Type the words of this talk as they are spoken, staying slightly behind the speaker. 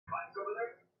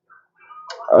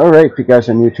Alright, if you guys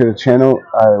are new to the channel,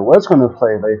 I was going to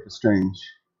play Life is Strange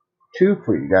 2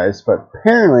 for you guys, but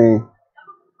apparently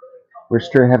we're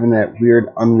still having that weird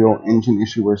Unreal Engine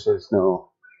issue where it says no,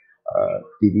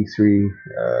 DD3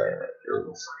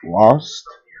 is lost.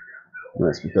 And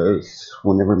that's because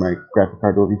whenever my graphic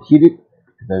card overheated,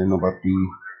 because I didn't know about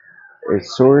the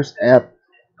source app,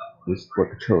 was what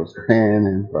controls the fan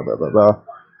and blah blah blah blah.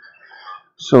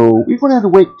 So we're going to have to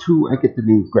wait till I get the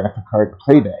new graphic card to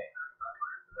play that.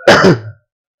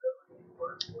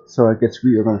 So I guess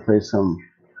we are going to play some.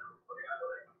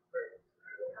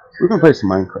 We're going to play some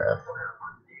Minecraft.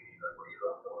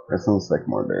 That sounds like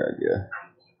more better idea.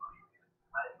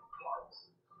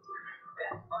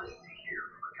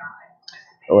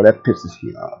 Oh, that pisses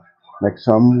me off. Like,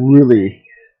 so I'm really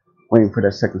waiting for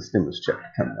that second stimulus check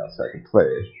to come out so I can play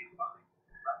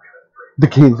the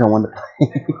games I want to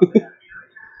play.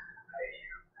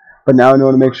 But now I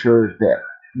want to make sure that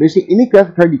basically any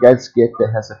graphic card you guys get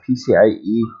that has a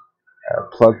PCIe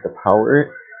plug to power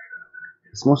it,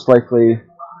 it's most likely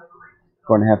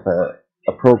going to have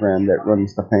a program that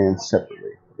runs the fans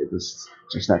separately. It's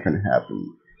just not going to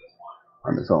happen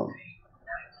on its own.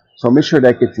 So make sure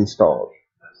that gets installed.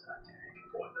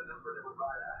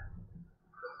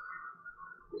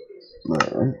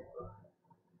 Alright.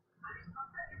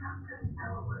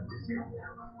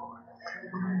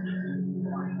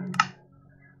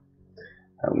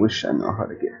 I wish I know how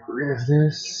to get rid of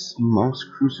this mouse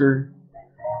cursor.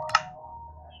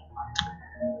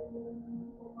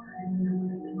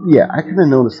 Yeah, I kind of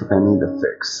noticed that I need to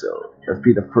fix, so that'll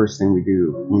be the first thing we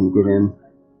do when we get in.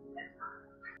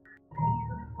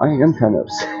 I am kind of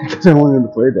upset because I wanted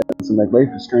to play that. So like Life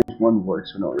is Strange 1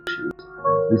 works with no issues.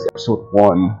 This is episode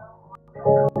 1.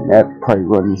 That probably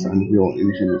runs on Unreal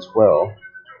Engine as well.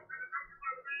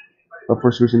 But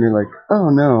for some reason they're like, oh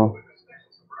no.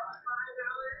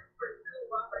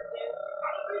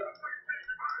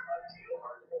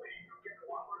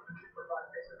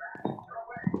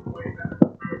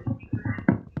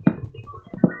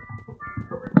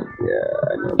 Yeah,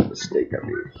 I know the mistake I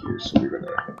made here, so we're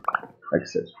gonna, like I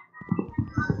said,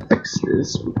 fix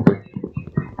this real quick.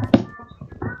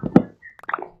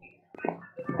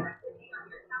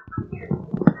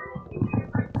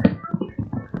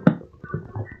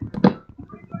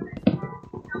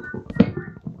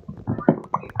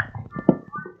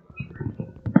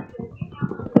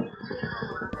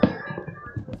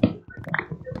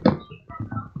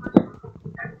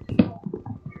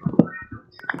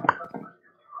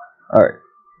 Alright.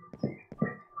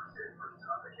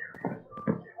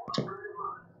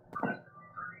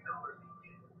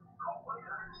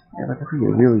 Yeah, that could be a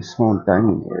really small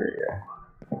dining area.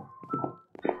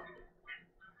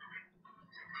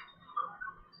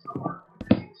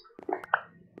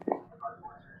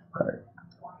 Alright.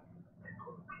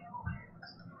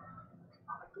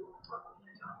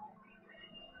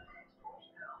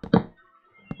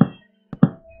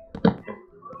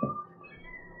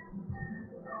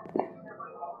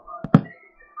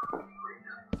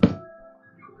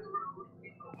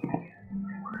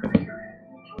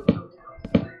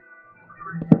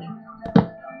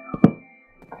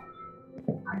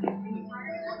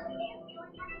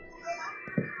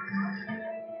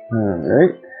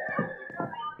 Alright.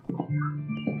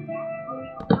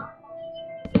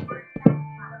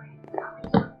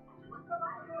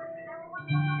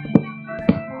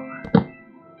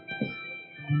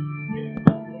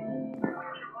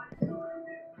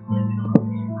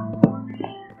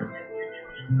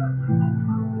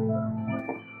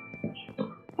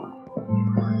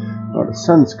 Oh, the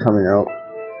sun's coming out.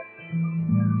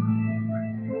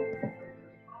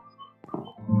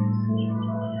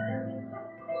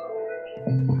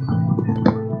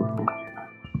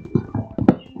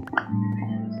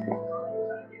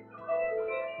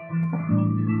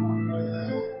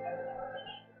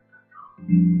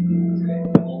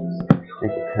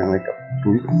 Make it kind of like a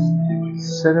booth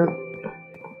setup.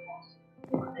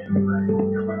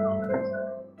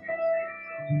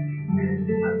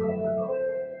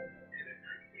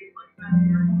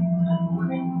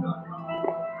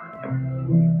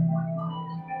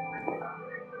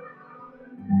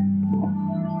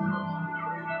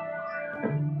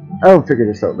 I'll figure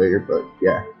this out later, but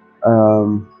yeah.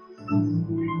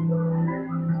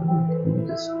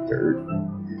 Just dirt.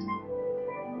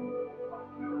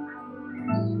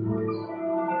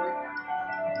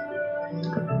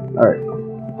 Alright.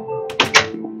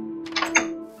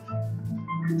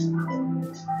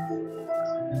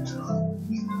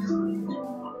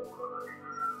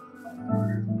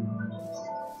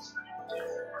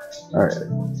 Alright. I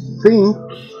think.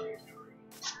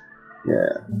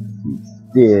 Yeah.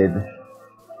 He did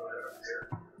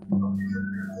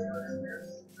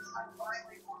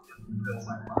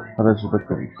How does it look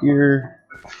right here?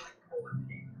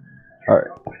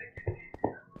 Alright.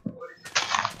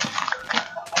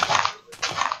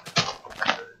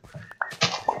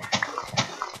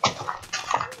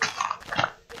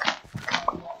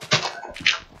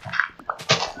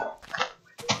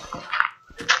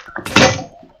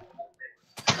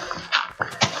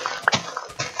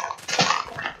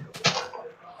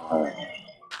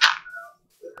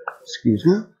 Excuse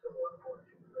me.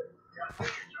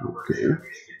 Okay.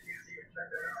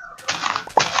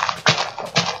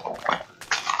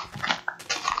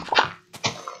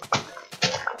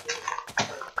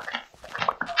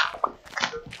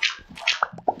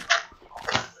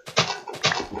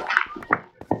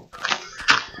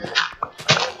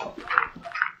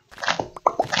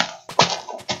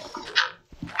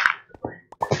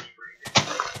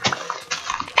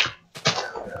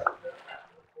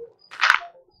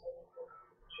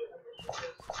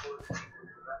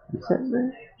 Is that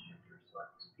there?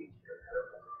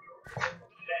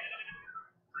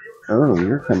 Oh,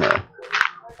 you're kind of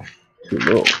too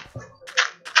low.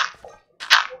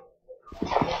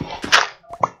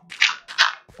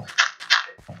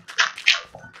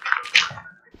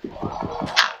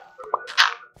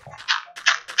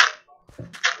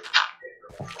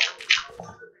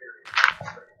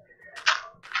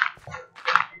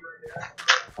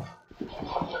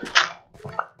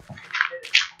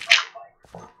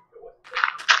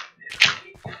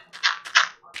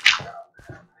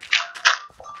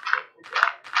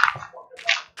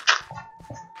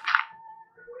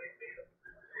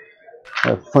 I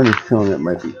have a funny feeling it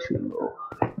might be too low.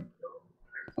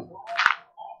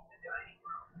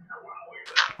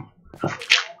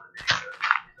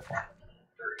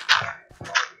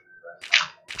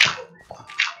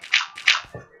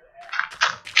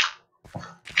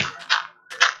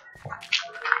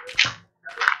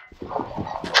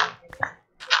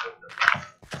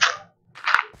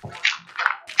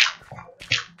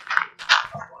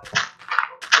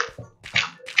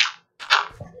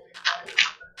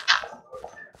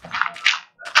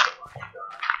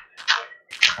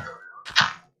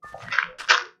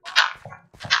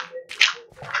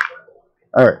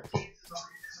 Alright.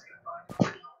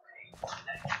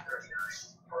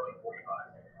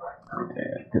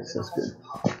 Yeah, I guess that's good.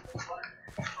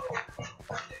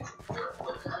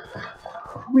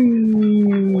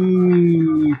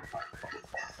 Whee!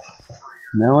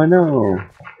 Now I know.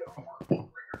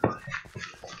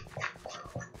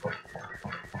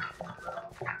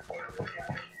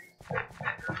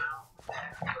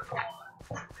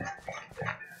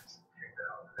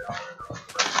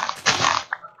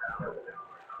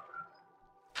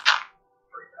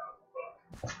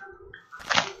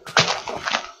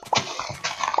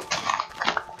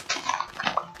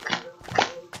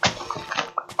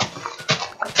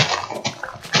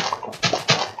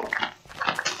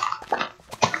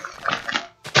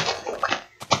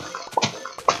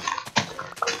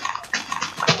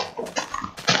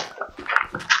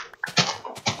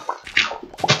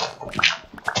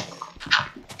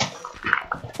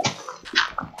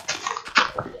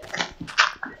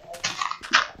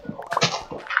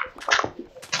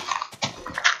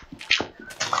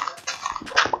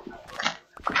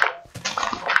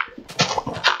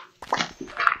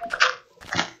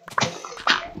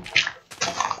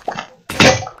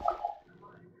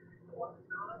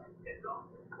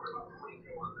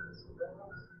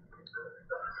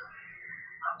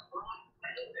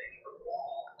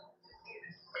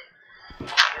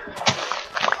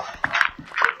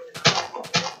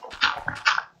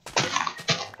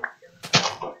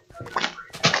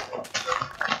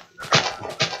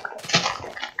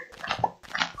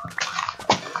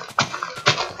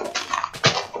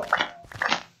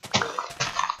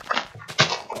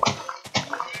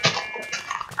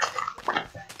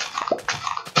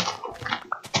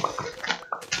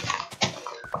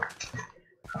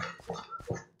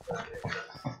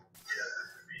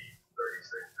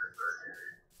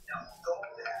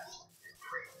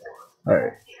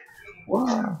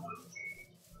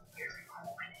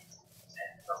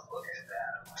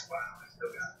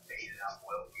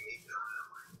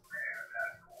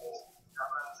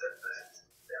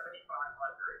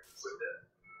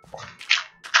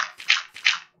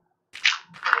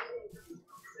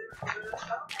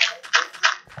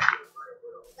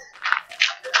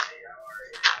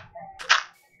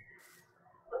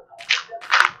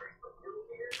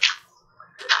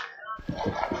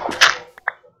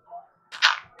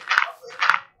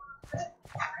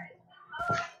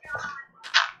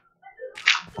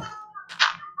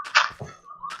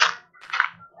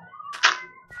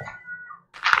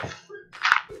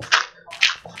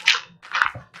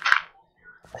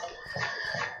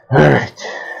 Alright.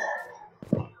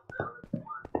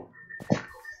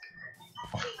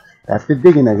 Back to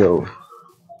digging I go.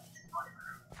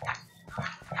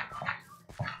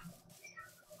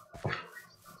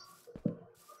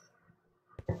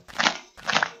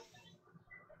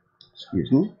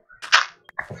 Excuse me.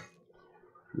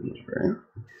 Right.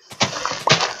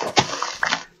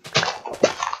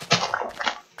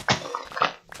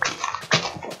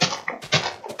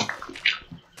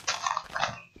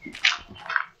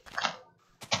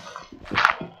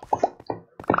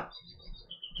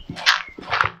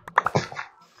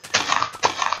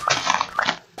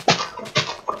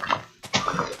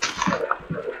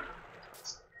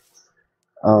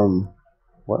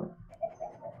 What?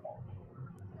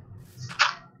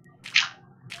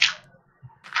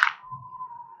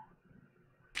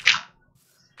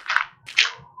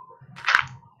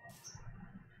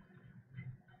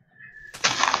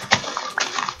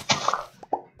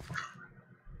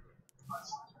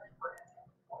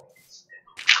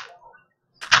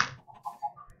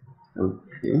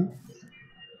 Okay.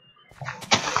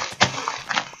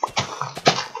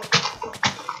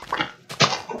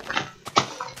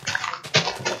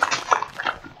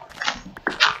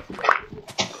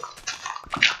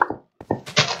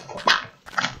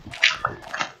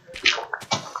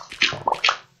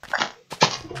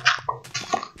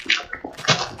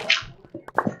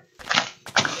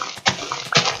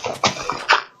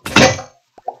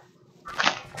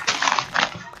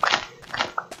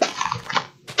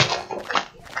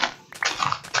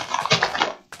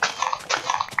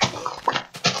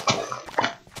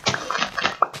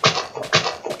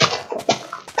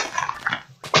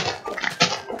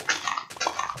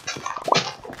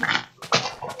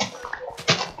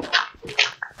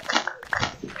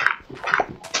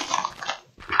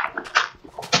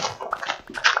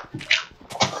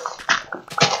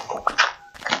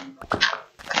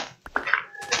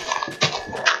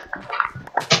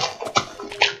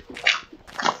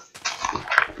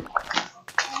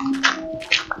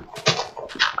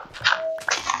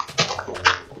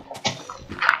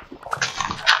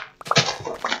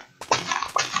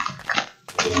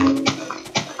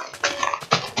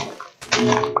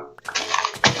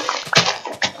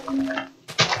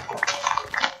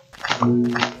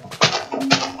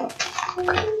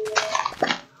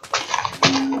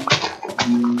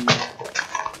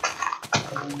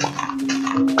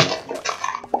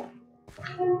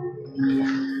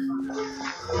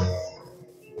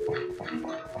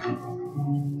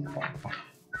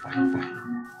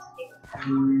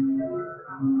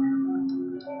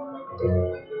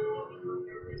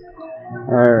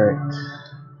 Alright.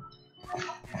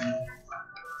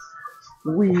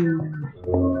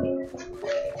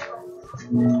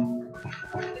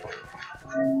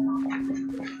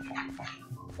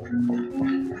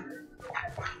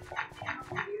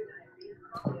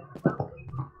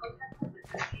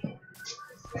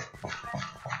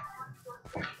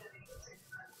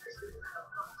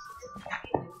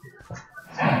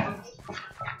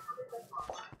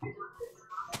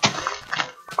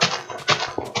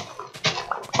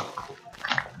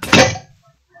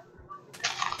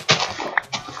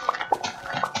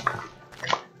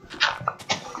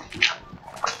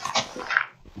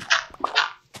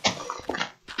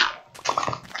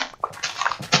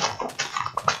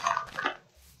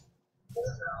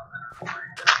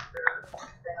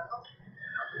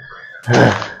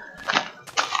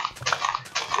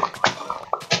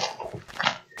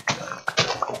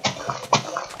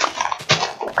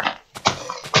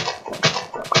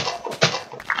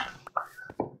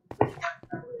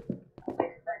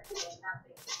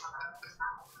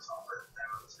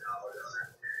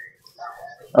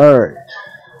 Alright.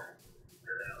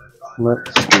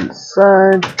 Let's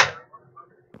decide.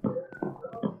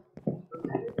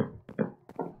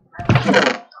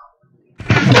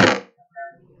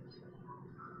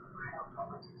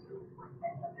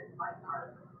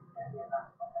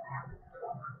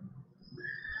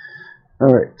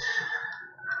 Alright.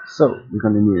 So, we're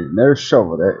going to need another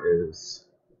shovel. That is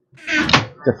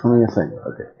definitely a thing.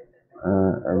 Okay.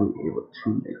 Are we able to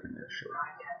make another shovel?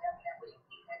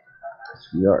 Yes,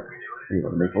 we are. We're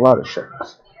able to make a lot of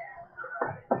shovels.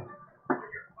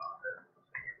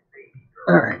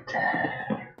 Alright.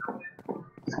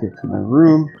 Let's get to my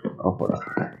room. Oh, hold on.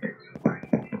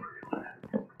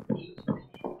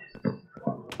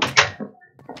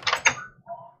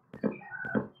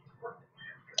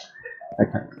 That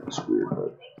kind of looks weird,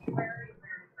 but.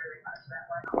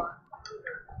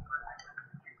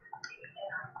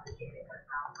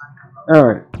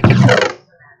 Alright.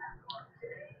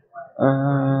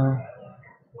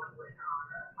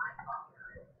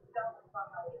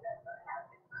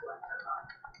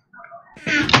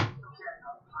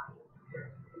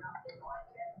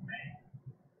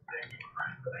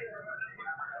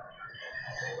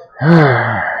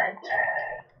 Alright.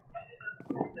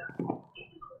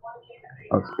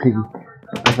 Oh, it's a piggy. I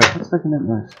was like, what's making that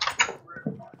noise?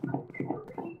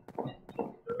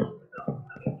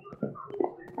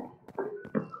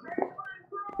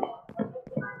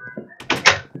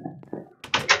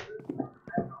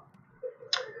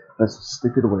 Let's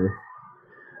stick it away.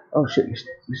 Oh shit, we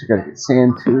should gotta get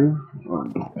sand too. Oh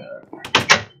my god.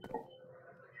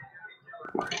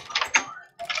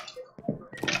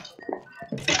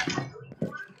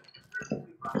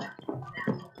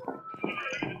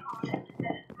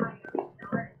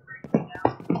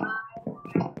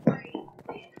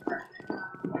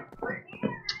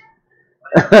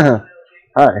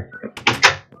 Hi.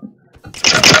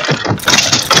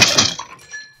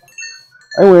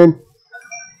 I win.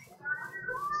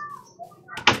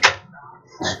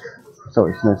 It's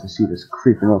always nice to see this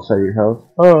creeping outside your house.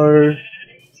 Hi.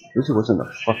 This wasn't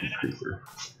a fucking creeper.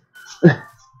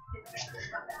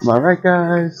 Am I right,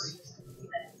 guys?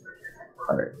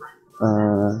 Alright.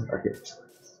 Okay.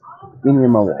 Give me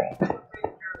my wall.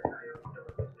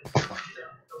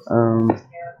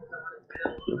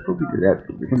 Before we do that,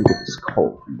 we're gonna get this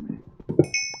coal.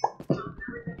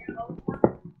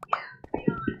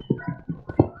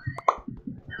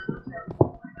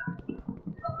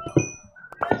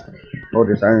 Oh,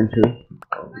 there's iron too.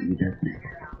 Oh, we need that.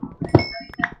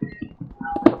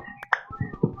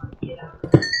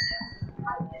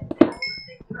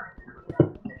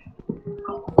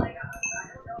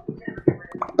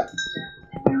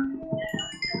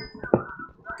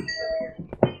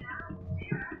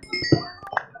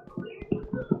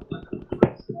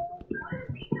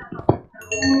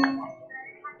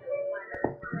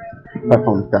 My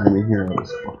phone died me here. I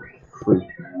was fucking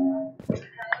freaked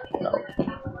out.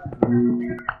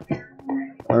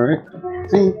 Alright, I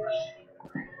think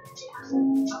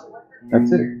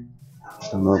that's it. I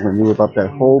don't know if I knew about that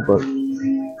hole, but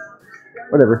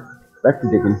whatever. Back to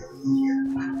digging.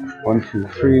 1, 2,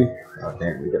 3. Oh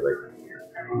damn, we got like.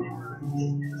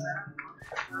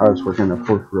 I was working on a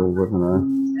 4th row, wasn't I?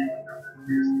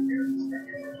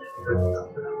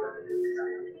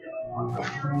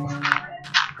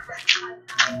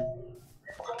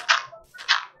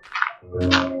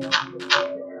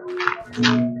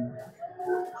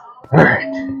 Alright,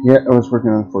 yeah, I was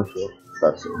working on 4th row.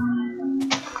 That's it.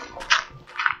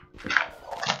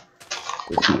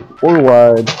 Let's see, 4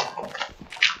 wide.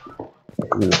 I'm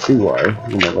gonna see why.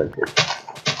 I'm gonna like it.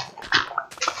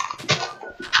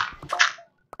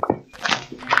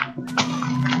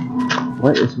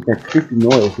 What is with that creepy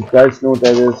noise? If you guys know what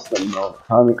that is, let me know in the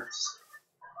comments.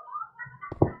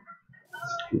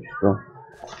 So,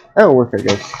 that'll work, I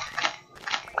guess.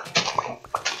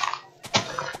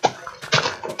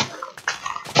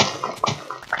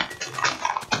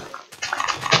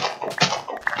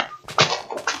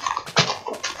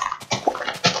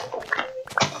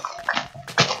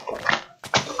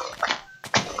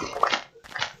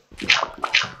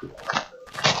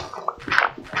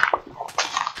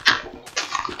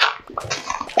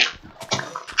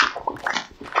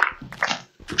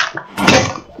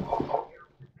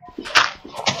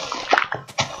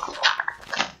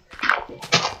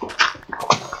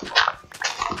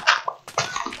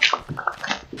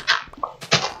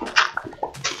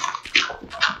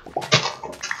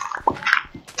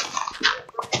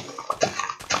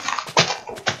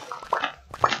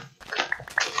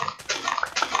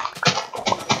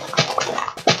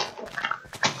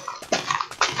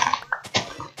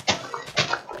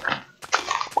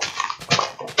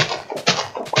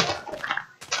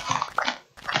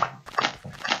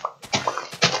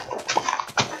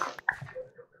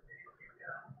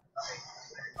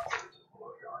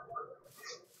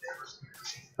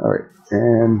 Alright,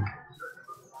 and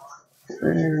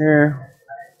there.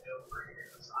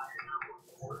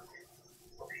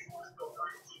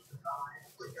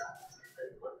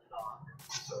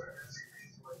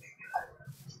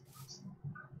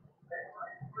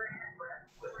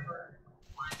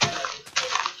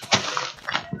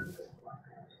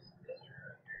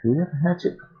 Do we have a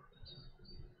hatchet?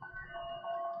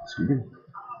 Yes, we do.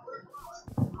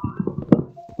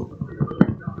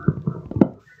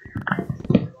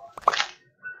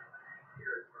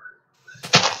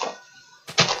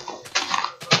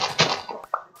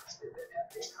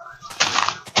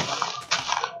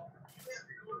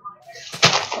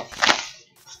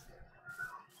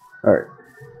 Alright.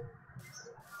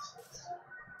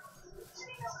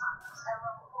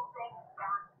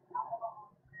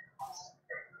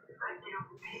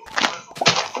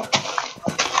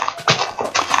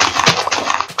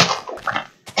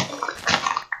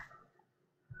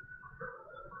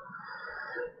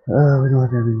 We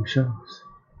don't have any shovels.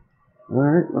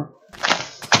 Alright, well.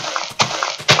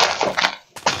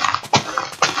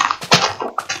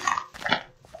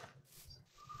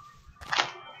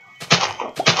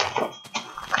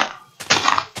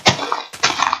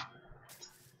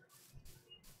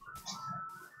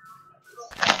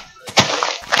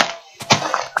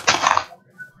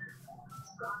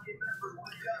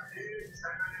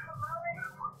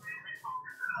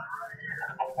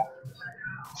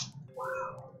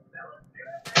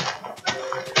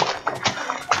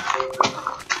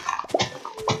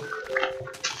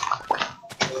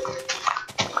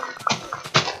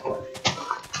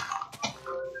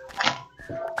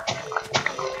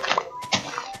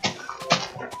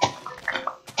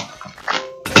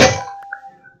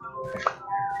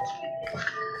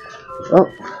 Oh,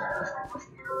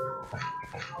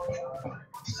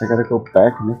 so I gotta go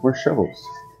back and make more shovels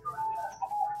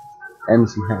and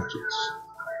some hatchets.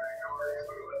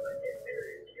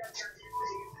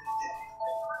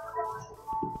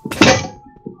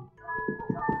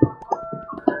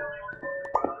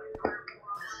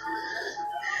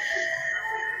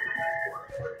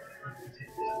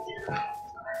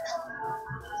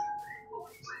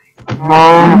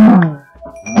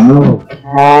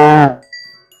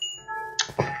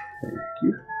 Thank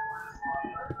you.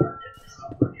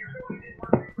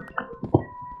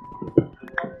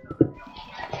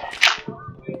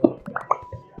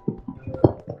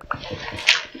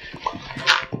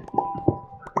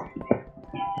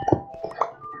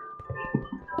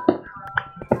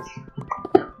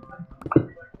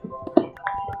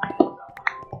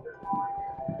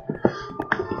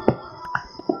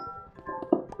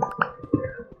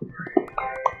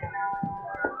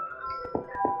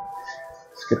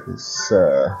 Let's get this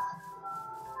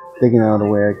digging out of the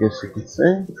way, I guess you could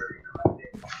say.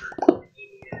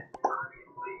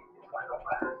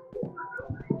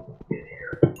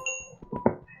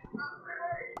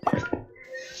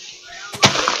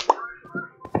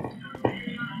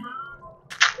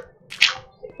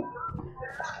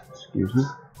 Excuse me.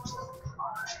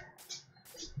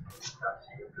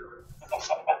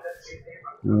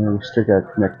 Yeah, we still gotta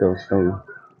connect those things.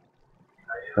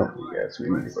 Don't we? Yeah, so we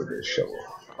need to go get a shovel.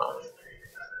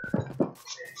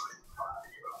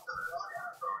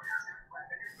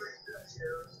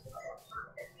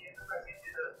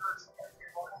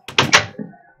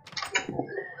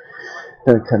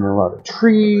 Gotta cut a lot of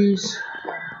trees,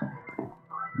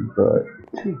 but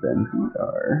to them we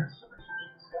are.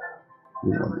 We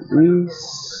one of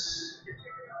these,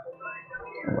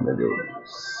 and one of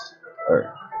these.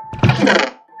 Alright.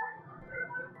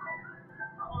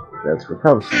 That's where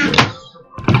cobblestone goes.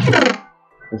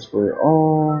 That's where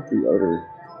all the other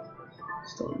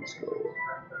stones go.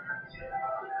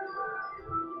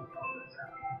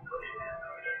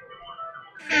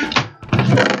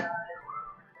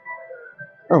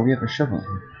 Oh, we have a shovel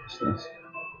here. That's nice.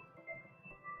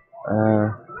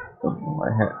 My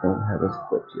hat don't have us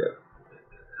equipped yet.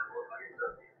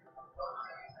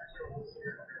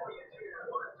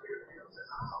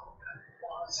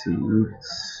 Seeds.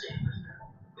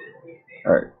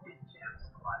 Alright.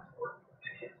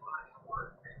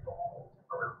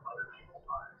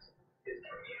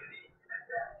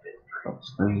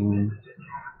 Cobblestone.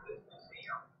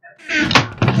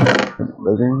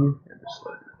 Loading. Yeah, just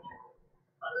loading.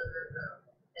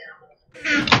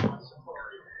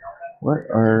 What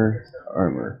are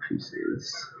armor pieces?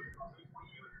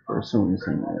 For some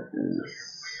reason that is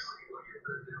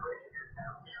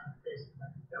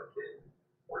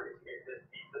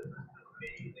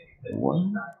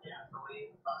one.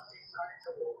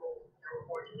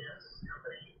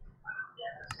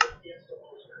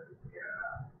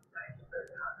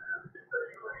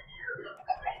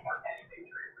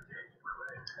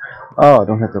 Oh, I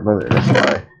don't have the leather, that's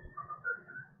why.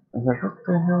 I was like, what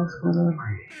the hell is going on?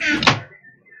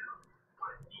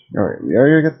 Alright, we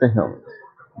already got the helmet.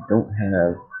 We don't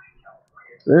have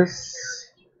this.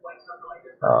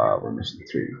 We're missing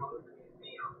 3.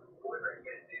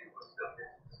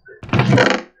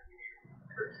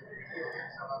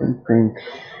 Think.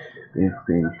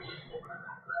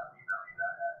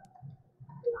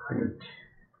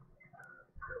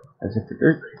 As if for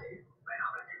dirt.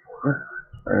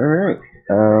 Alright.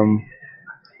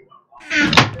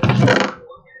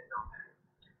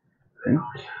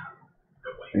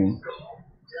 Think.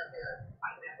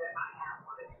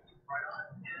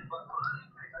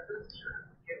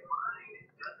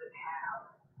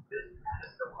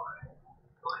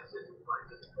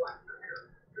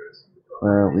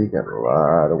 Well, we got a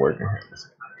lot of work ahead of us.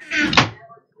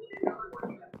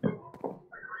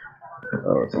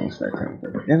 Oh, it's almost night time.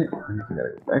 Damn it, I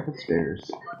gotta go back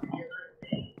upstairs.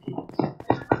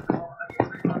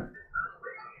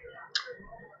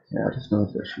 Yeah, I just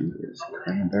noticed that she is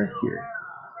kind of dark here.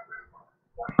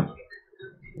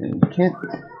 And you can't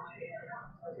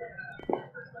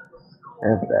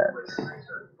have that.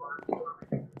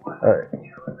 Alright.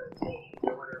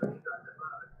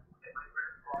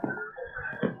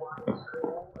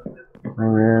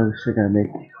 Oh yeah, we're still gonna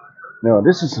make... No,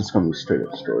 this is just gonna be straight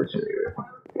up storage area.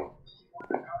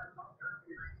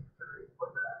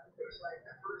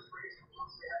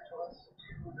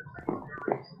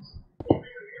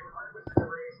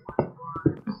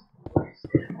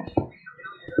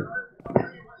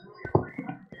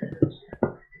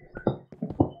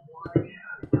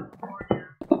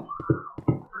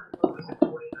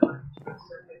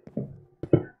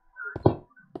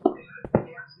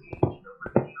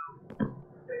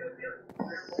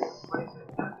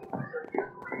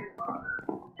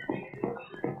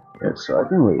 Yeah, so I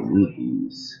didn't really need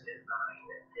these.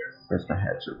 Where's my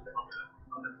hatchet?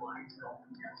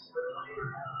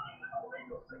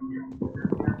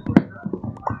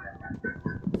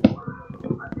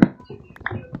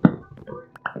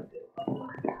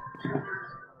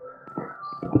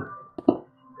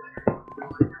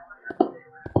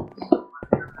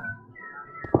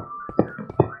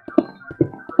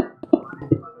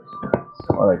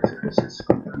 I like to say this is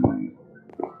going to be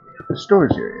the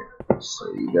storage area.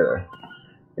 So you gotta,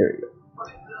 there you go.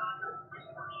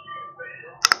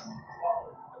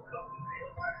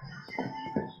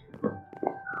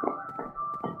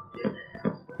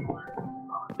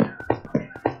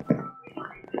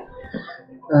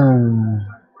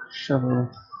 Shovel.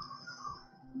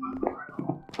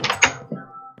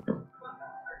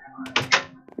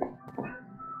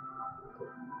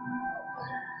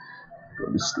 Go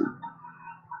to sleep.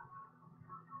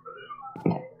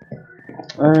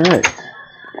 Alright.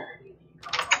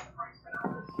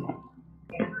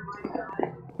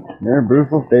 Another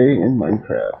beautiful day in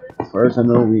Minecraft. As far as I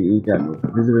know, we ain't got no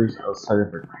visitors outside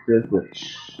of our crib,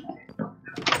 which...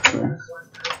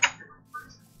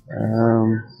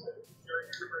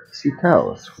 see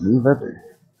cows. We need leather.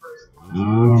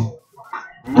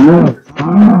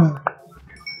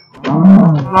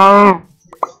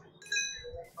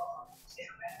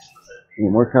 Any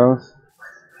more cows?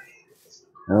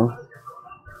 No?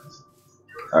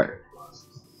 Alright.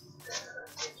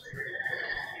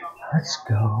 Let's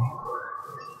go.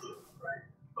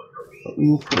 But we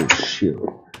need for a shield.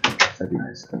 That'd be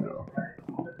nice to know.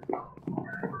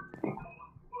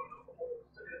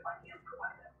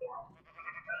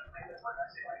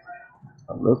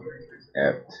 I'll look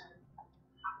at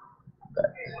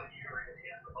that.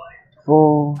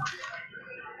 Full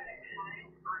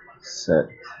set.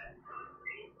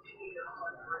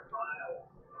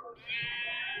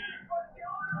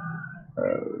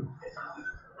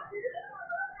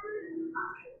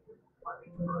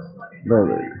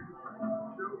 Leather.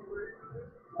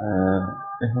 I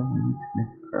don't need to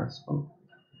make a crossbow.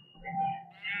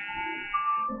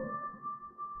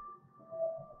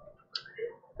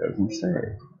 Doesn't say.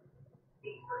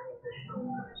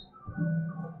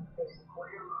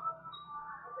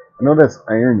 I know that's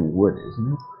iron wood,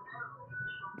 isn't it?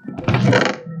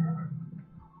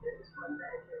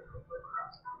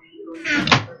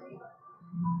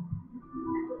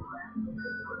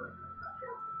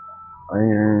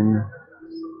 Iron.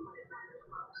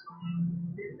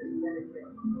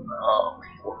 Oh,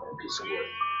 one piece of wood.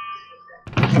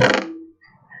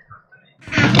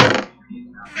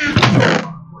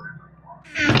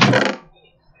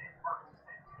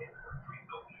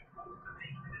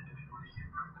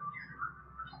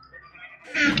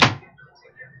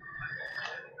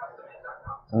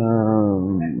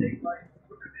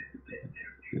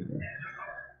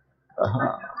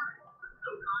 Aha.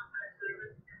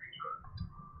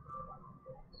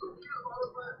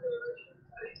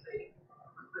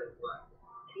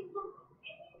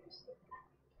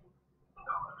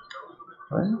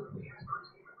 What?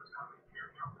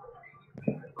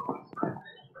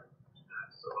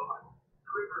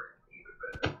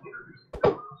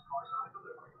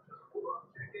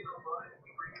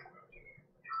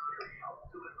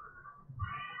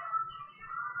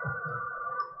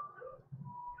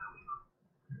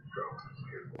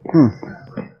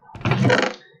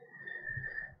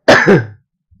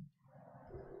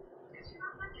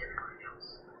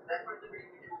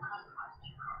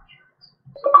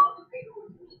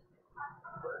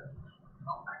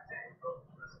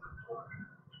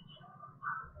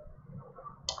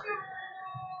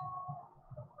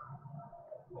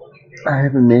 I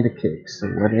haven't made a cake, so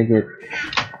what did I get?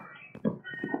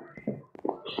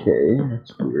 Okay,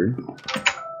 that's weird.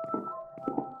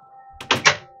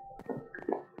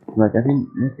 Like, I didn't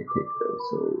make a cake though,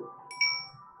 so.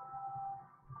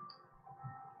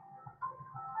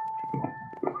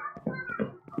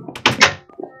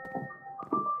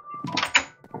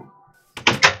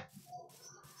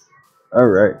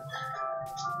 Alright.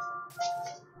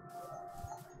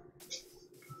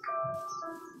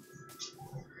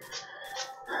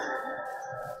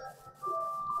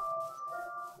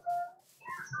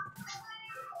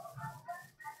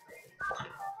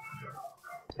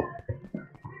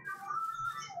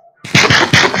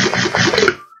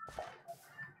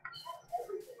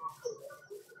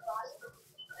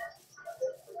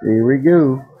 Here we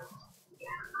go.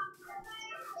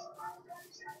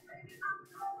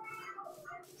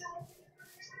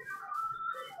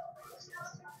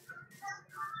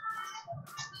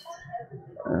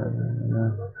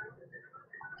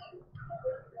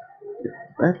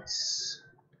 Let's.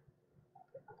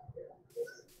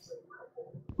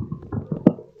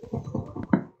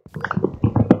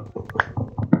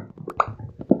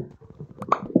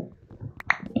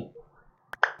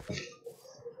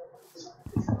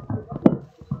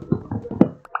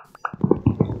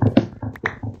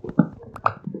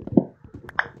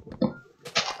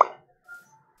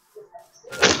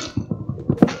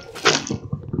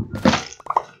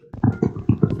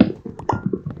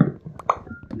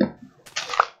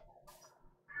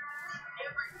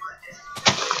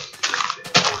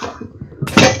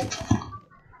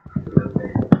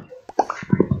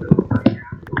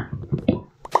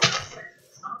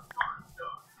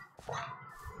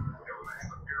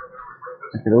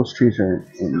 Okay, those trees are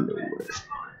in the way. 2,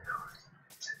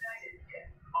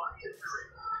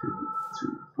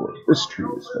 3, 4. This tree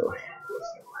is though.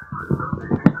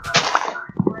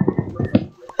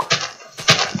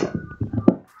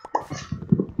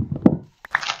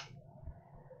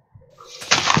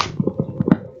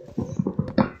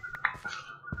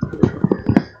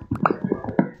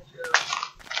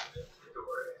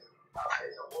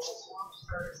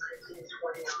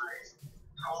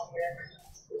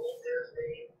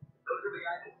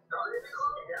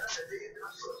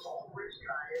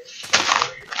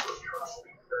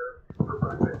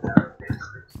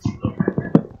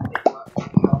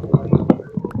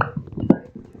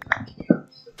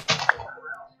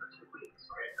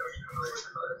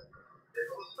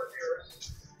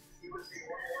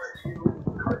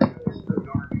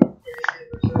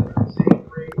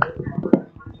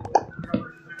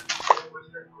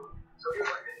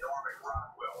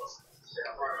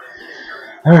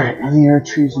 Alright, any other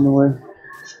trees in the way?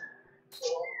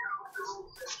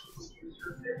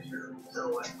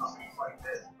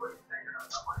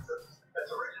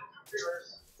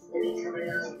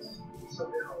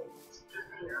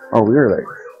 Oh, we were like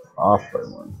off by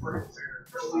one.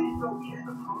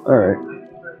 Alright.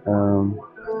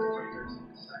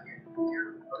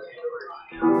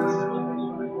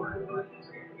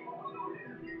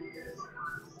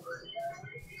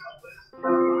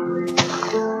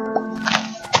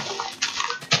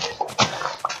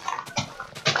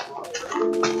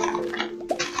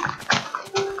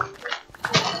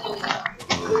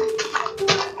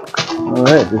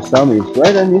 Alright, this zombie is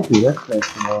right on YouTube. That's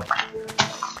nice to know.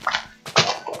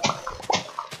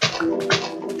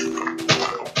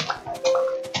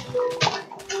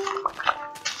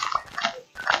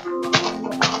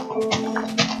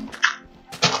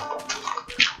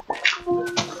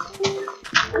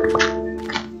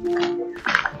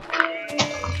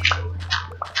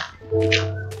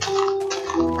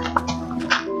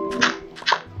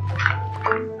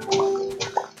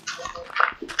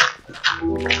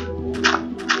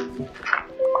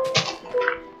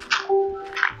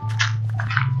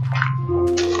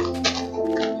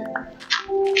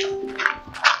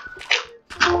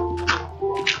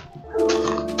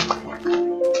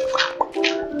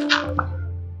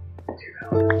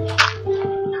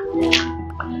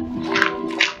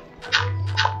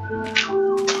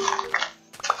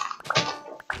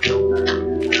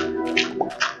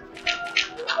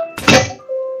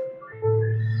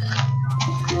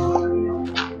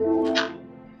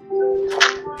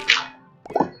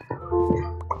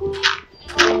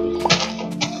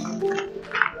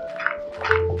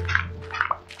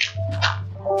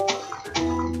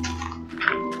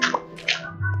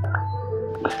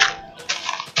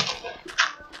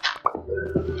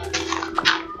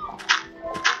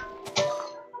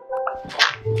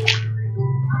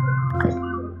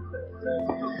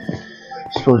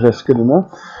 Suppose that's good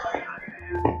enough.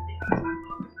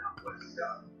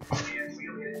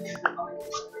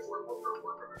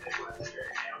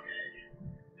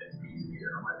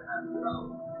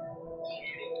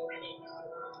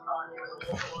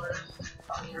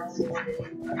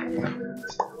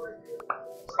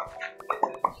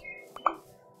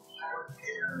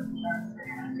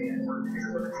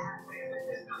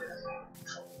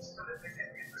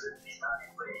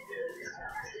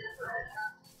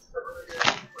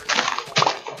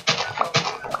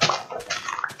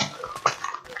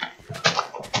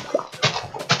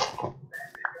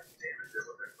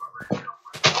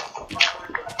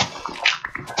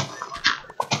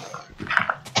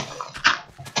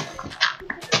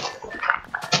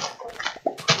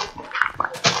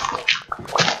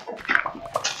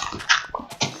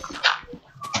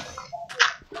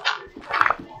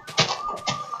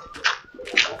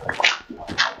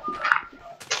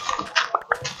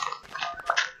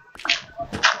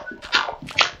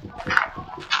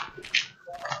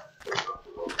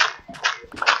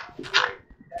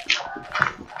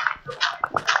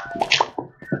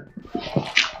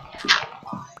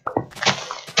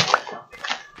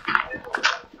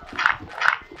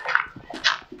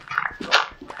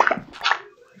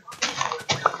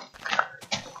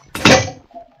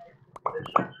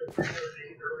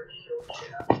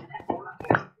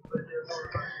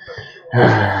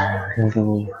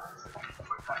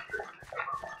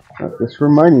 It's for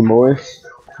money, boys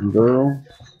and girls.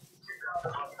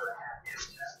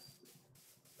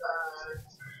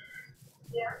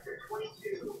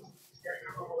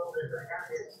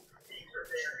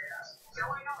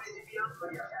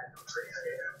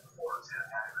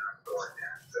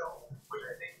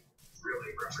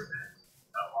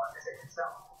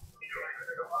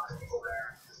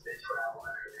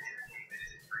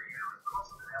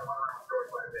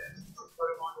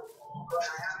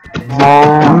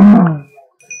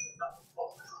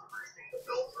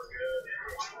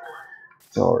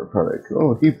 Dollar product.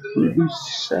 Oh, he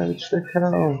savage the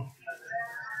cow.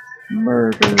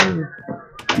 Murder.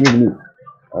 Give me.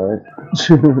 Alright.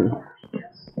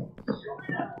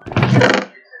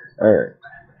 Alright.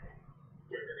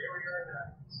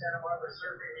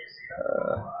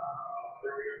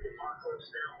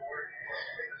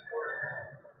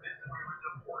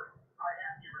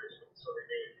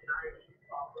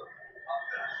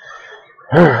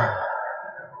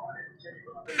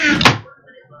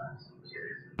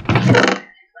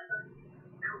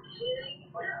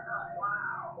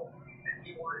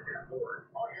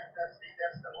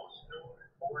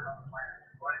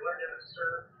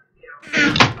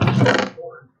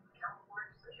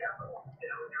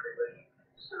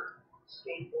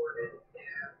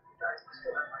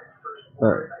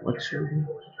 Alright, what's your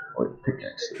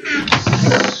pickaxe?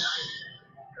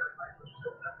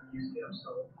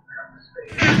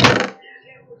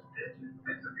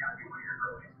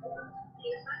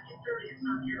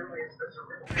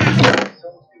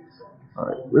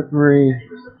 Alright, Rippery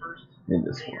and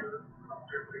this one.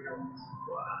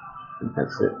 I think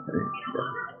that's it.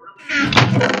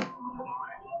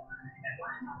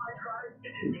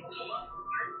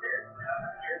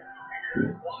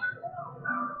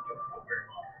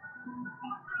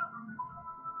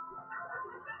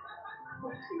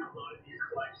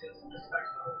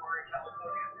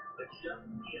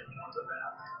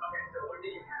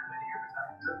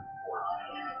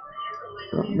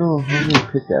 I don't know how many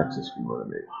pickaxes we want to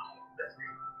make.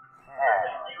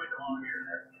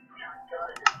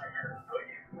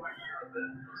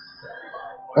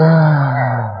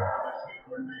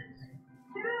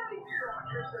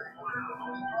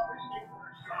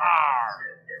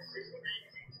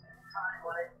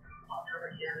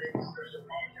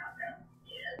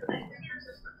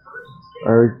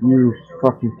 Are you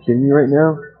fucking kidding me right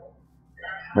now?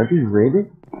 Am I being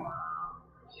raided?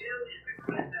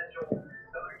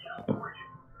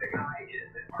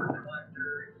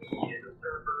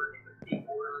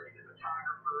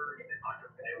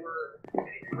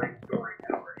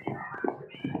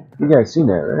 You guys seen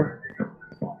that, right?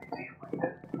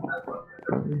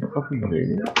 Are you fucking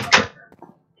raided?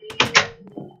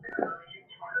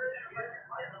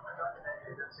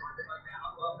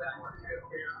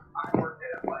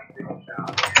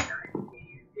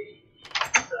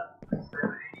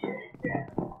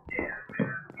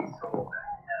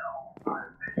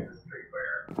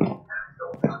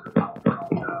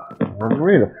 I'm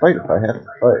ready to fight if I have to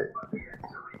fight.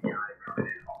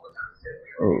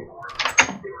 Oh.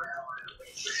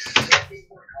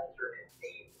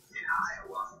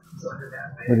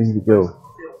 Where did he go?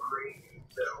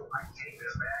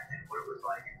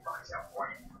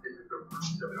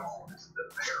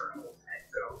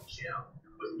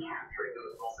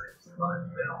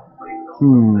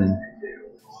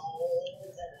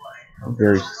 I'm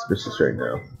very suspicious right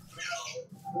now.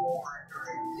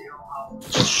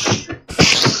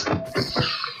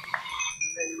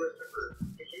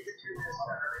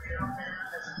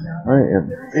 I am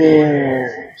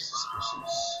very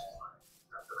suspicious.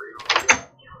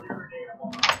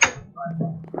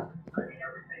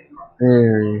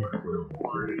 Very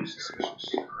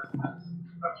suspicious.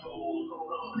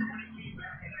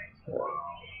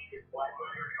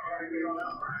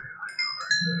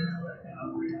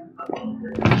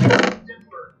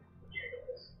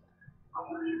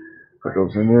 Put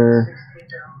those in there.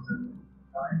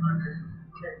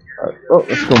 Oh,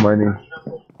 let's go mining.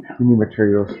 We need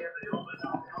materials.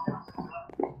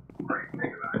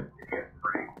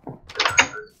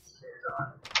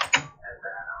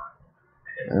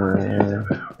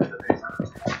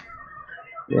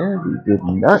 Yeah, we did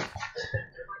not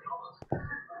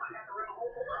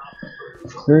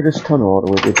clear this tunnel all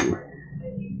the way, did we?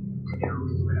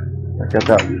 I got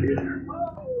that.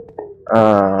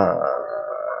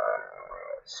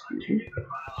 Excuse me.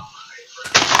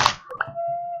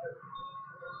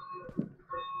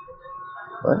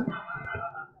 What?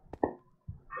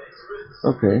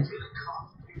 Okay.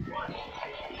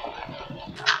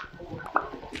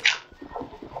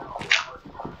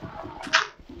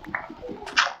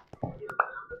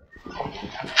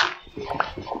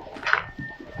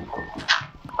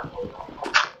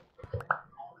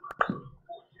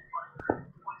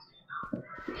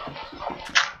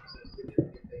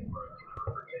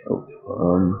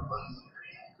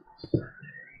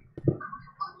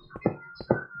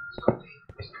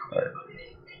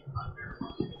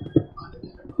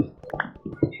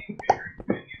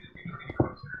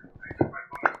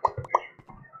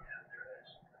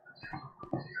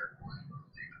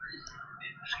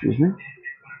 Excuse me?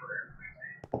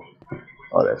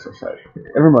 Oh, that's so sad.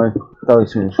 Never mind. I thought I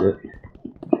was finished it.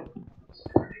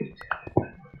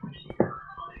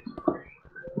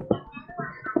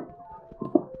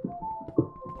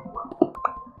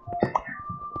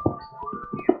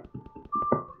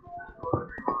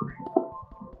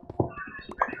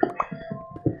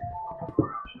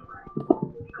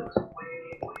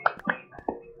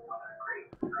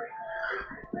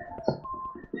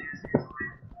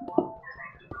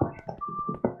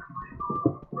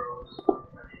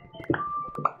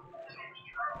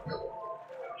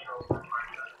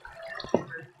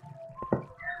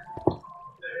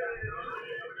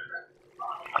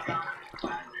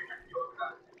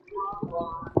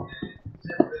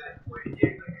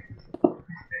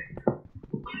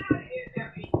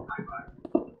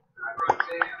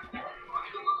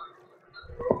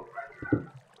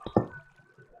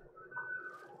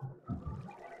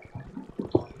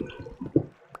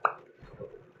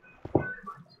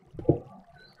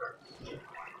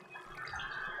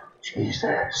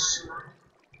 Jesus.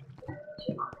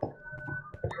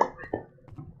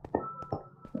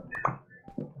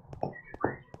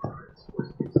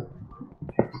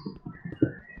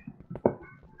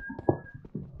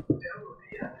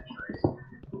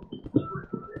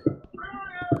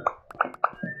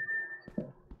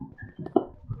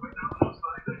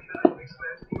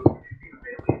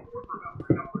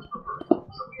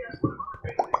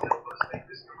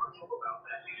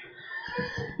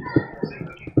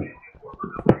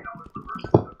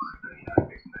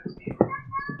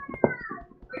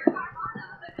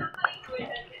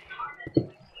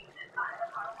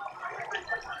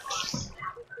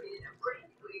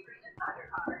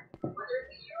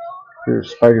 There's a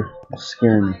spider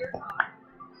scaring me.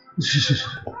 Jesus.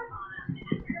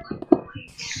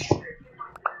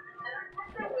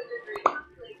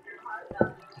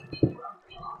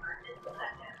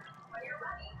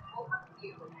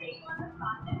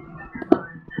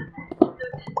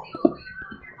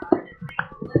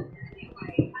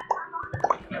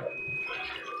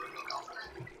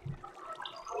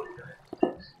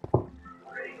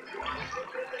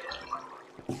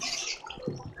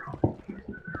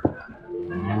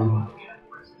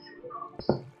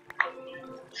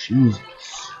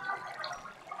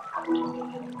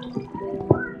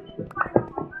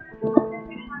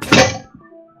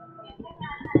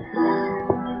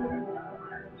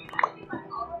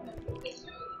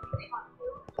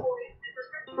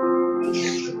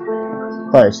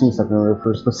 Thought I seen something over there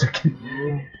for a split second.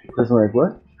 I was like,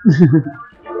 what?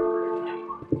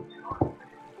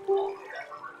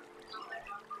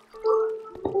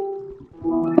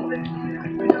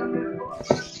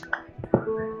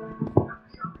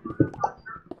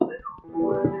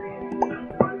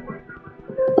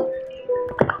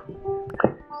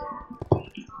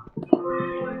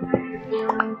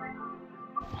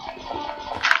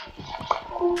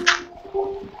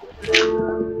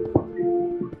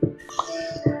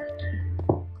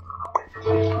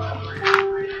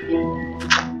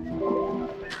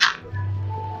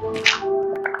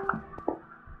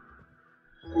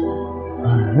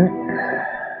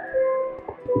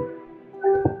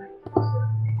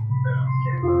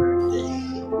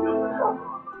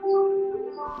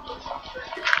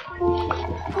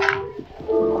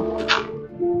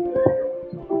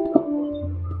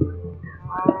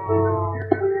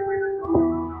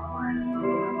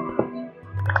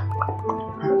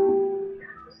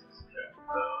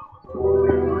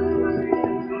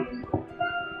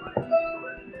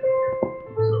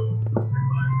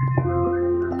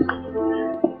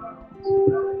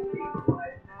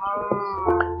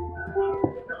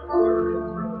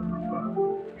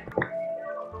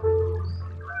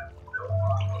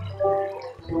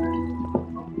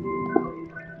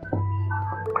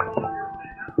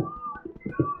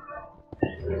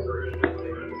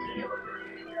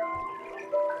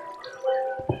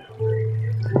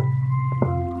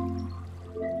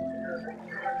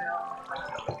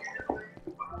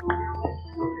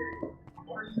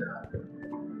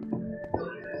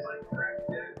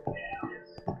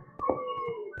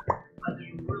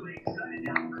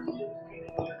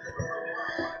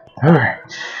 Alright.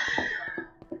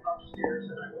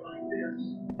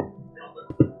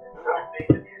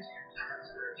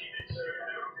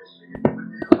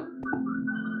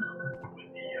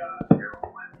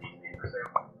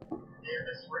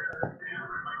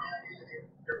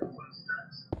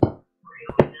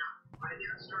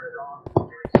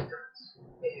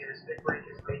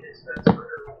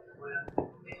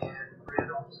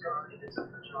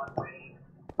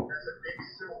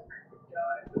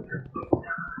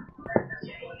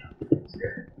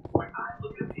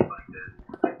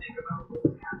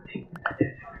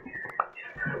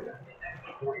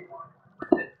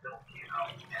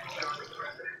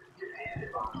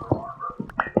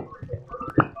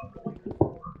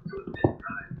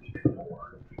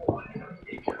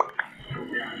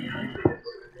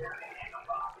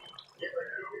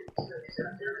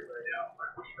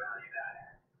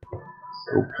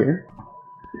 Okay.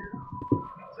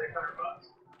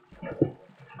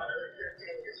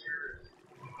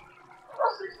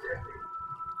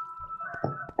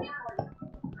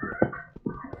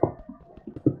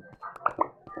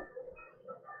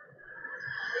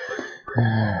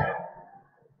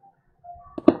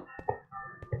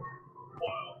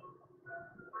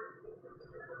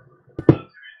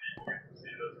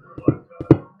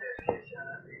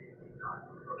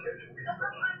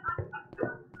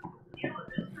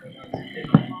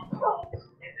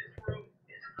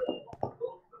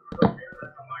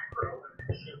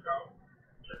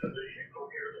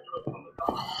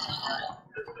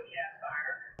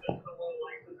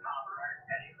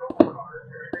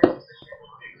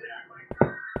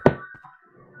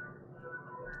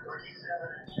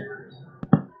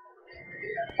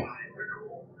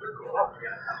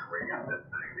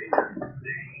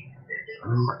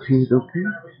 Okay.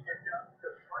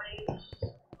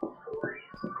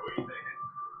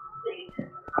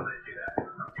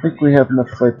 I think we have enough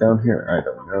light down here. I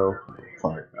don't know.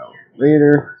 Find out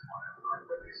later.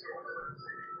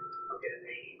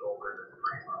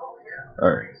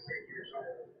 Alright.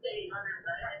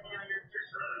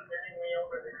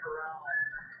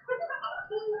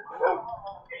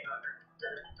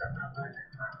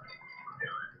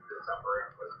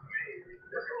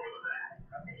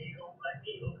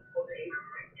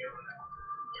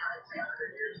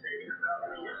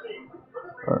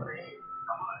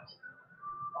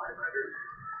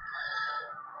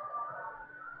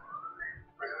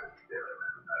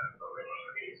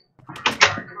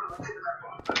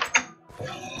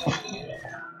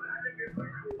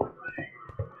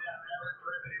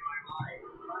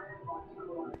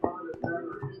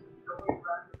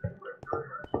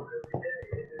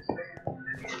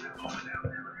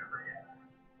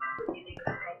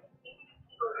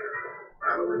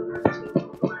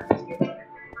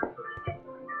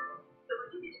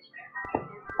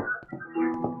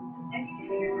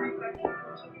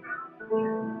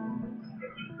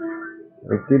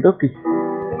 Okie dokie.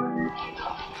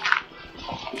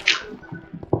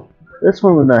 This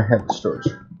one would not have the storage.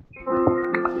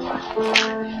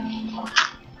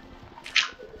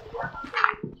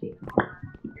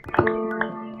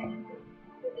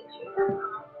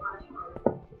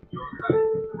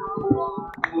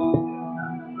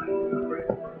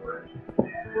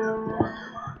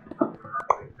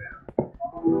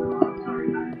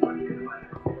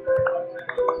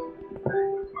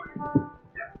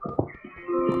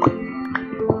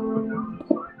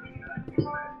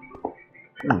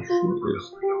 Oh, she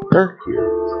is dark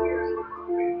here.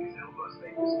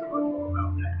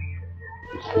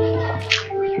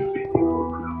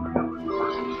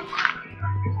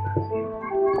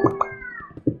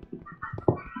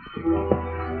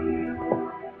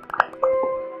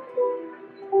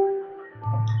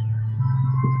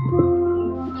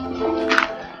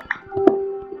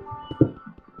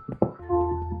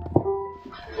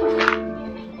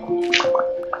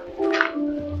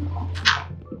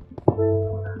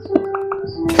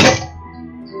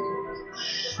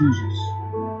 Jesus.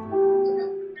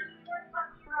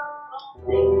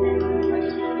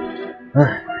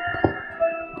 Alright.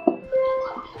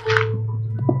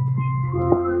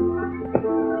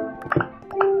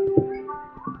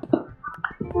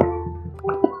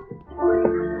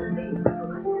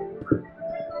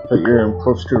 But you're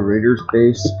close to a raider's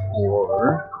base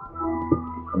or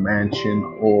a mansion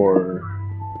or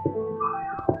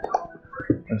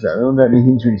what's that? I don't know what that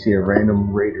means when you see a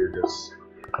random raider just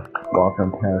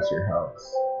walking past your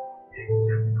house.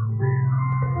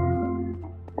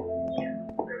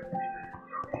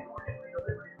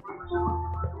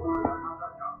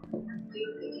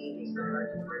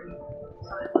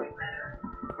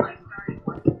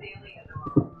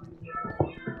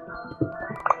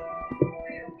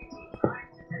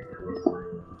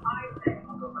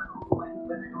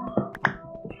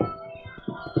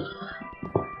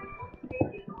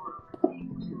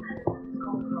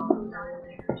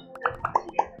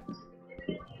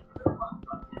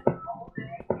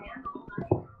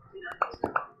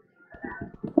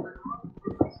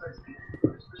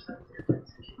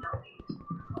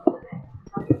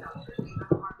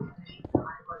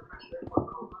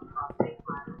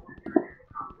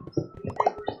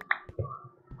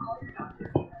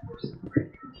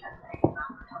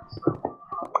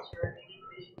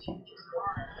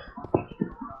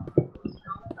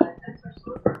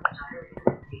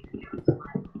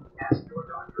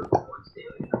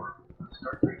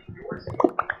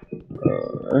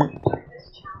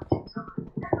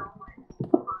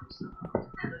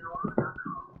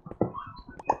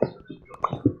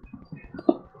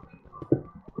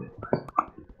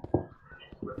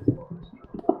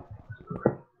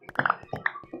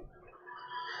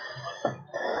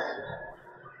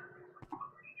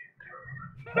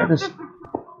 I just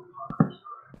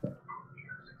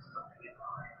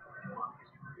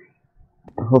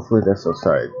hopefully that's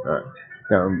outside, not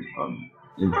down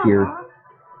in here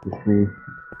with me.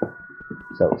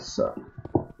 That would suck.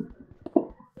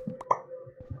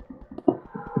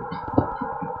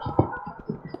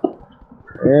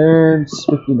 And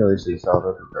spooky noises out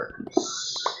of the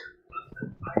darkness.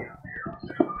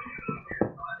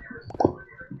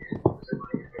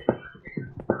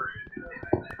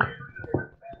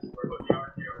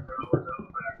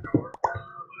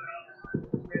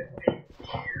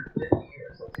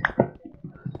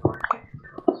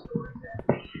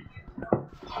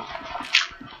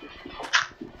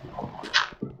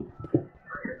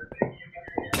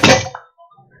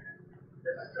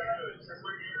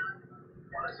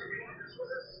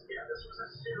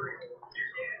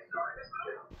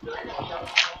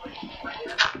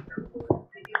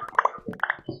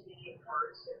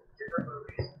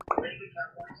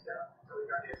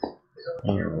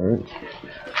 Alright.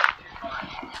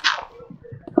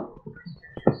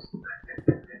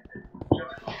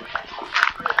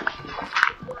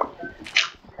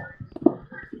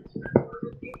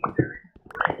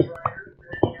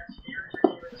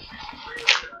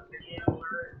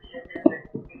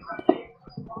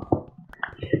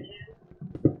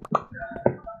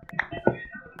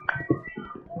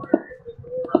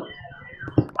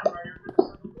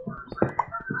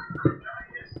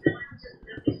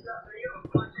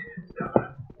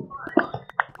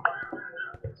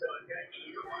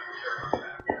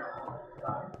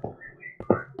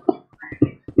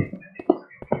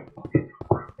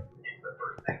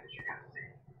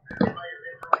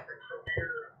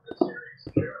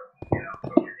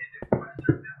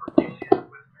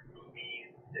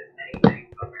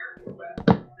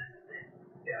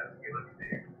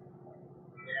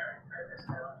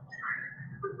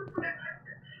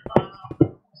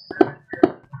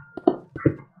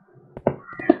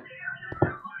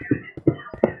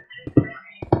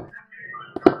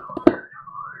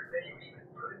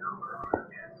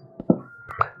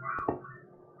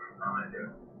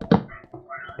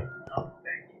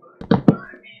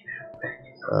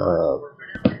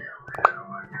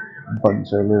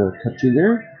 Buttons are a little touchy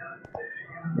there.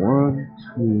 1,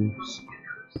 2,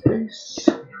 space.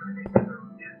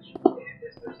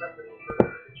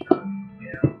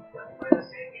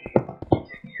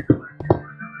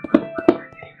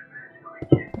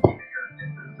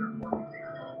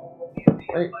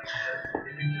 Right.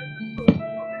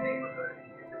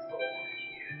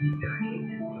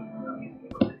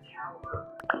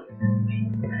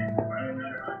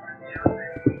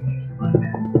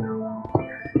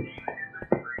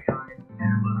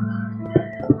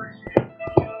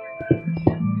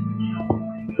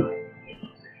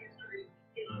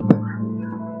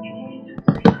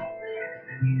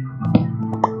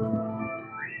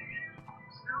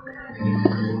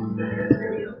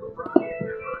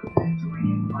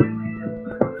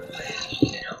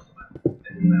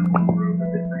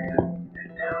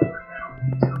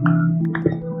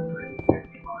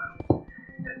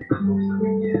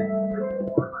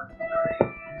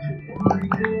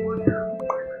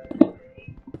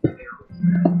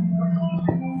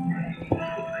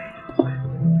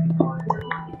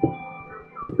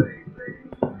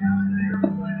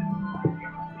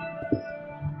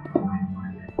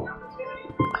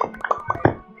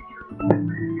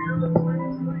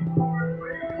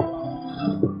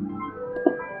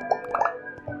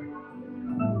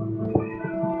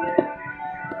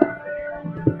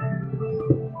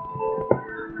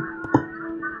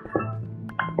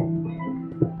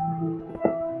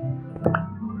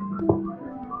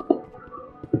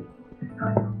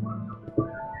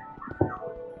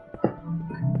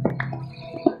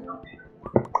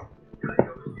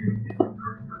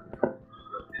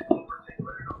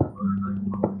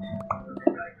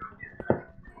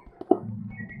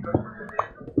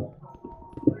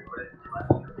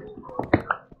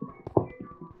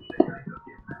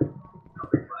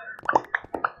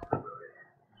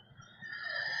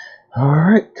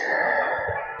 Alright.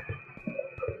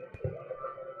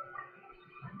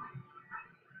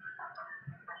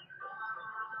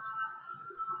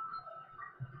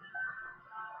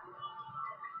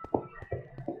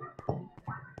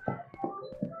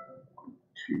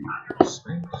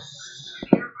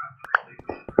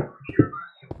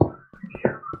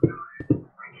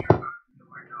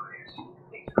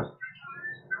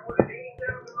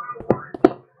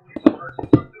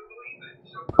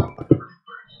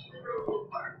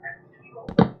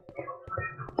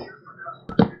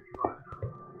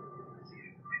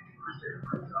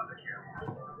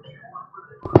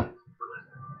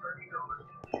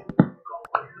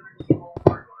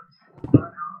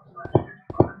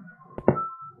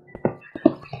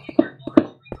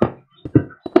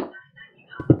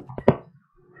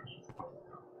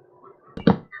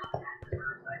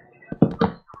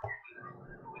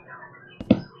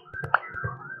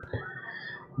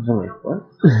 I'm like, what?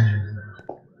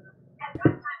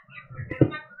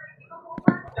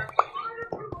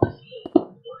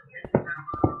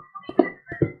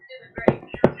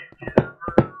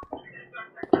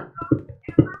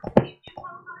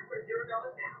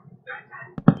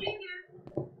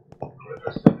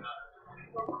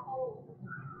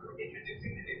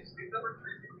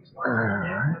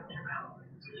 Alright.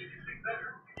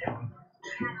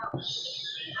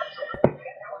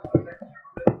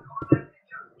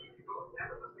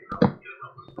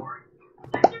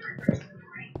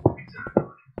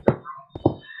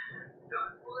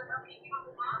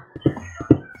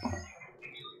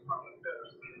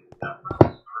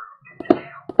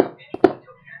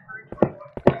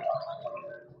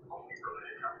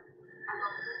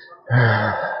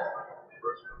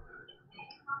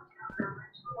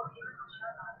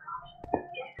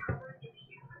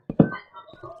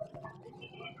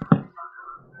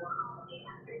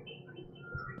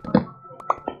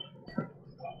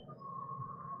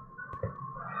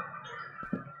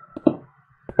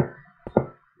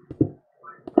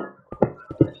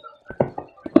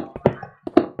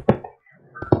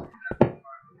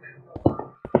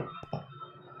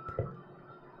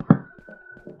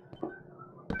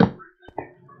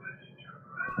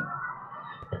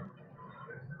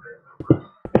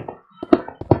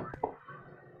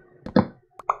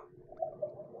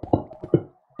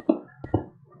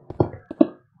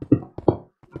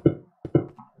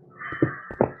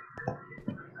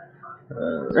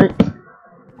 Alright.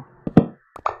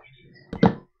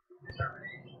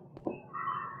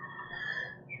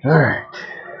 Alright.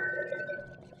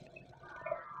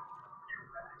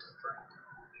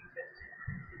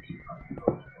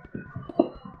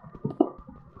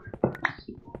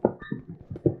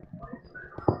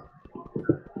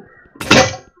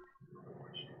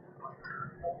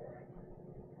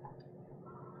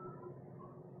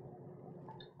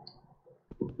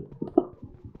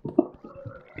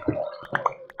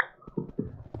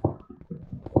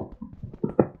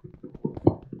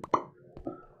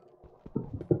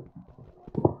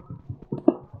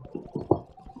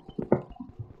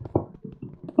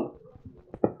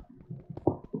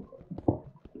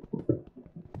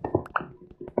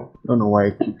 Don't know why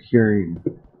I keep hearing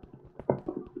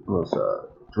those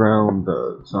drowned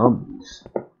zombies.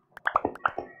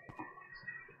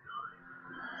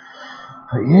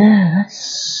 But yeah,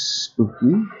 that's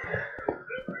spooky.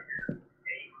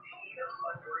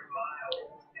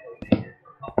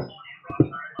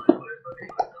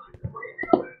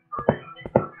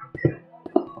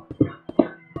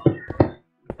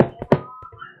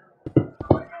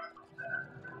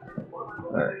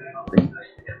 Alright,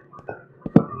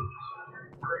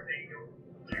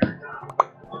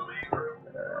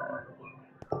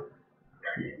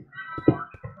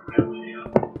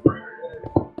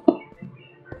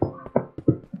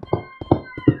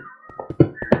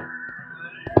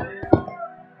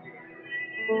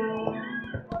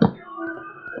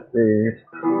 there,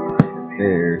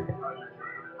 there,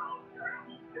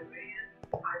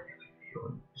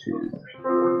 2.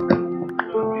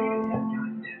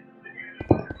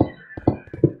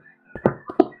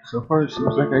 So far, it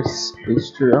seems like I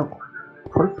spaced her out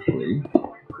perfectly.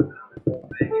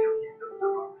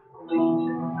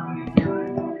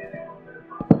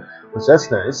 Which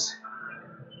that's nice.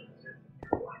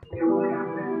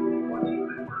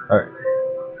 Alright.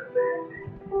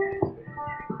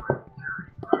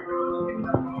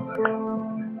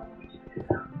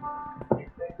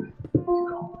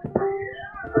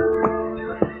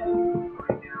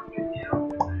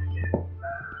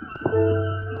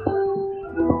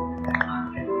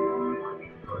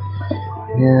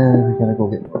 Yeah, we gotta go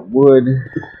get more wood.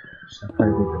 So I'll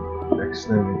probably do the next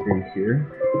thing we do here.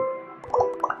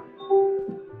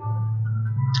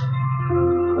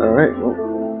 Alright, well.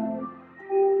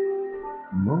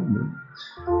 Moment.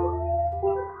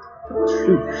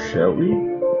 Truth, shall we?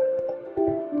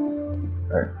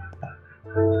 Alright.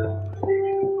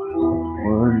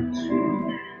 1,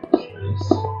 2. Nice.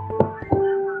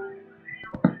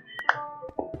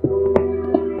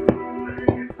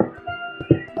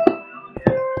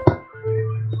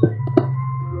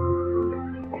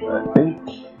 I think.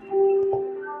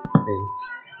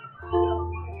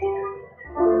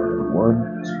 1,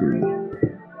 2.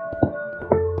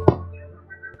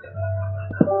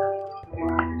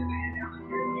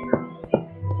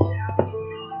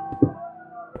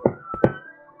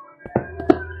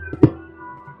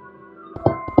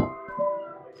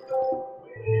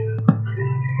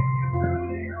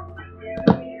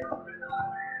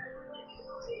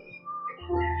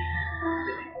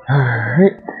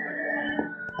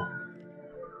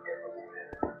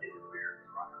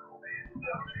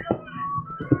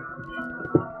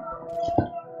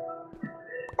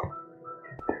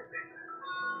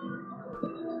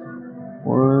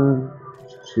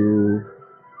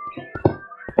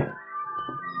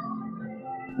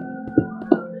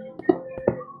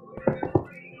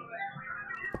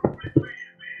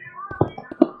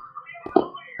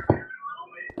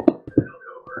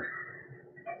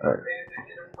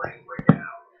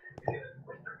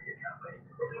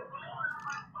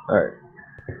 Alright.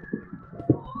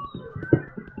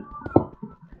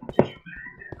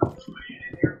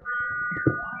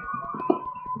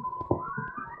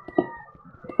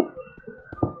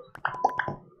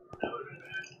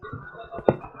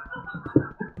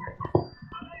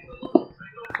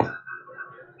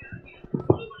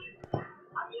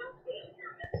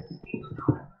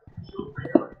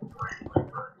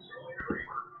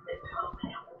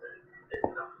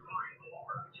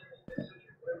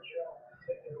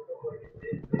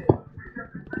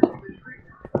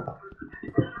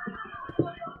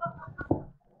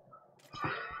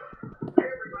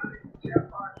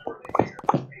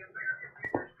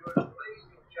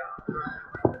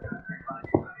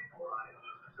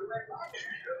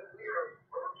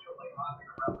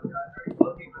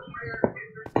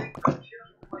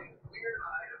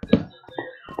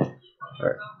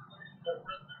 Alright.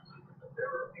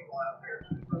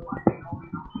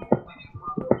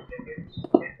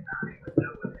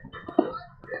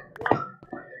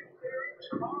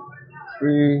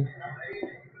 Three,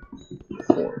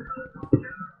 four.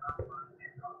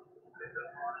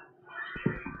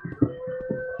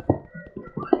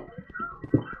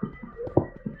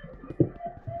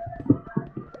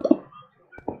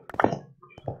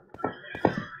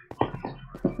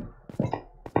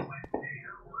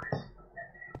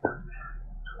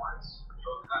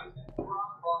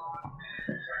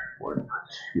 One,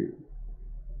 two.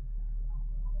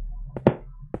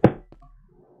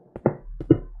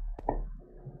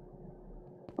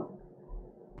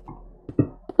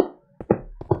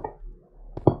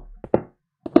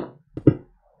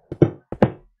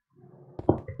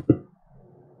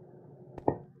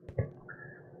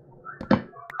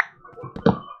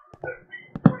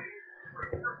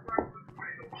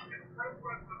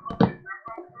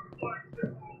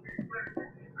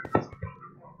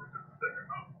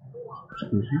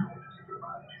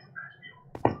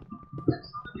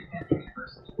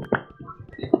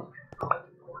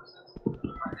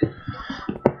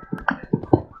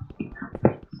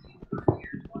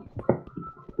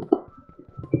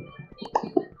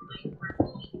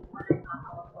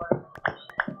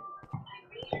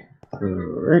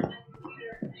 Alright.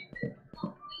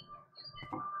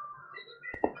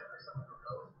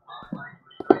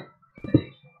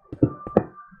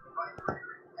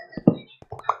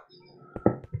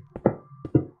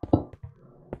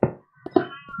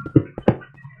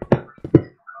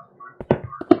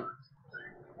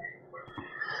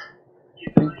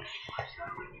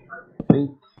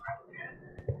 Think.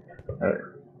 Alright.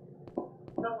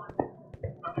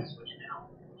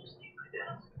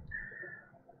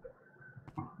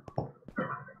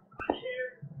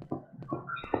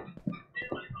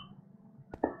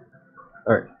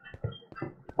 Alright.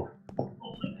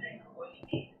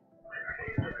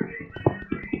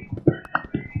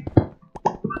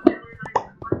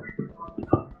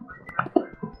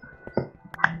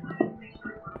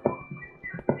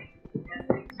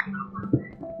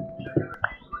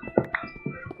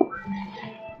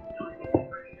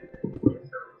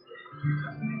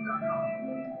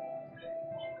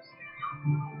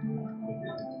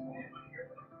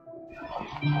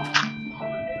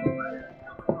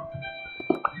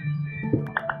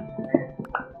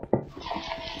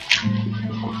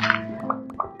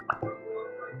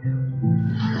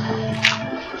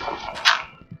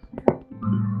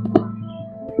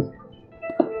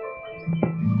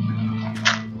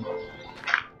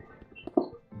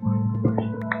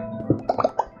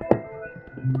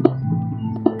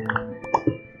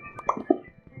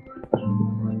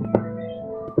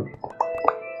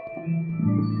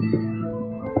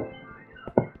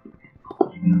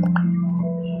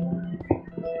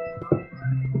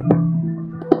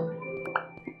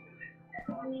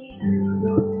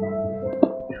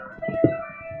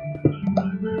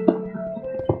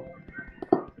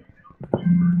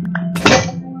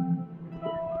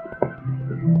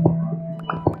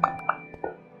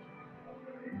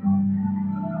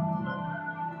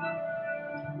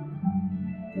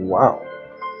 Wow.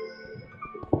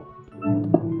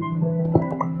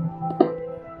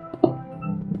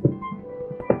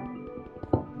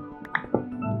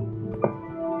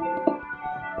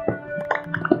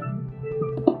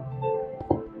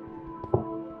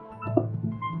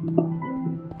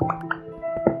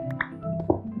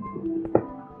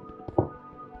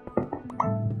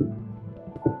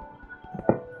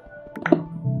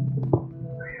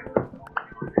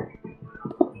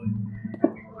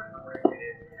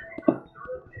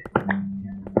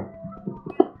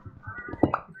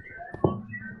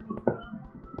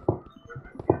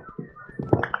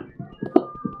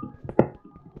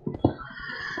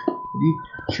 You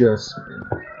just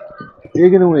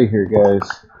digging away here, guys.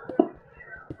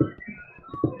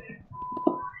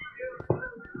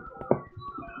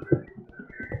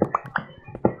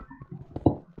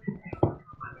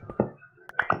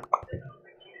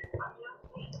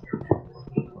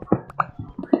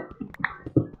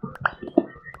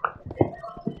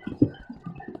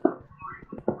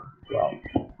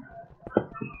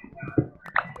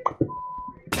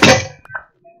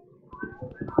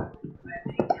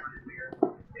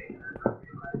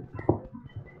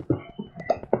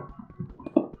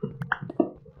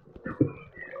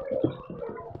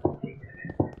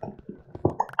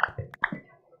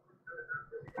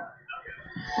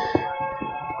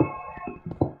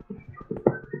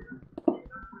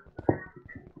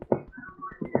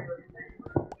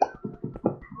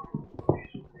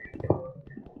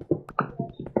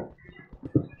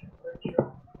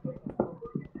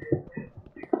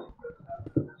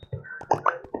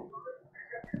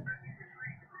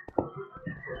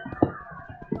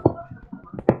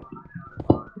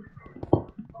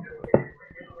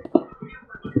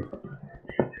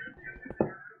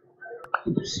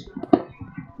 Oops.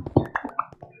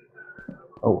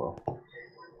 Oh well.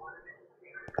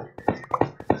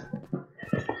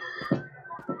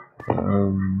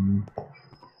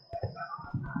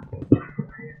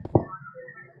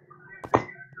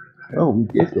 Oh, we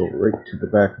did go right to the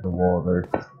back of the wall there.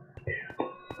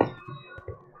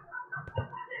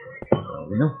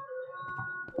 You know.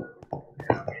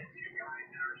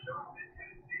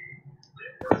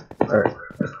 Alright.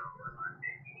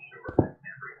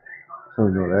 So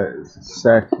we know that is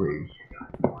exactly.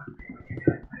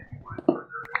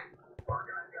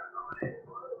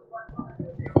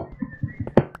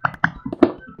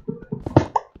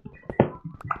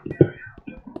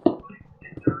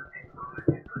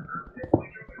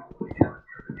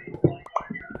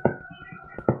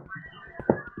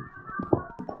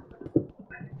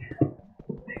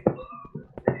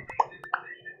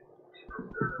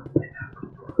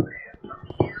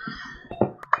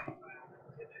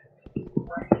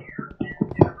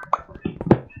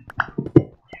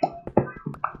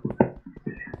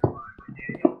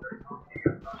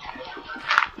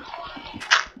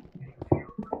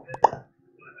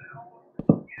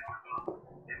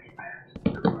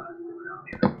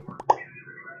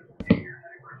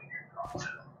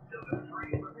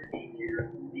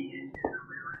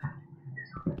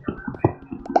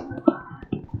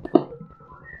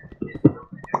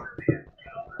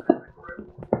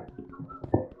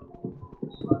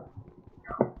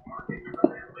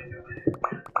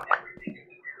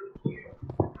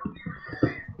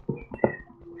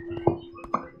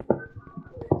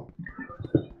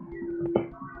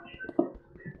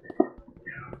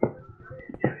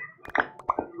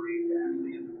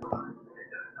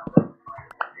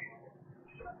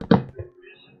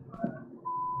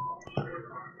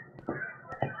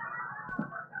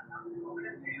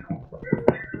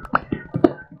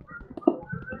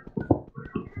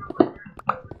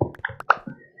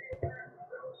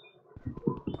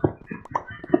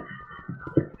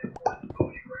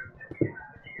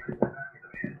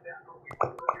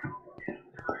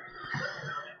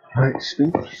 Alright,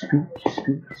 speak.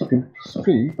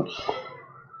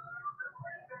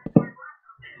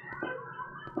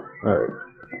 Alright.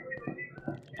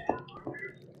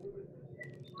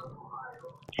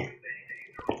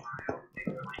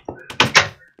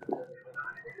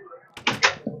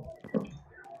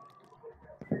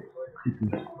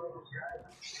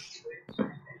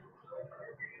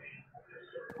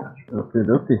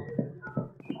 Okay.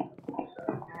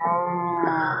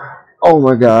 Oh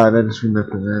my god, I just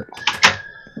remembered that.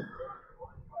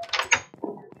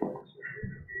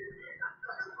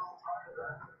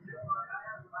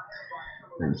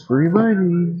 Thanks for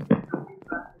reminding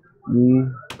me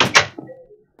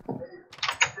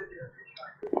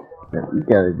that we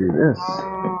gotta do this.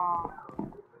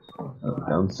 Up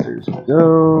downstairs we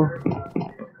go.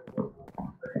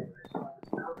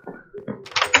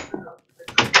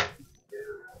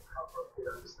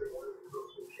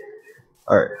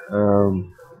 Alright, I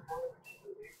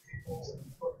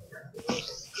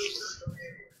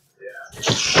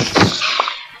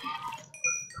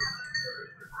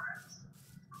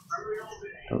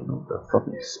don't know what the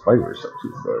fucking spider's up to,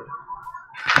 but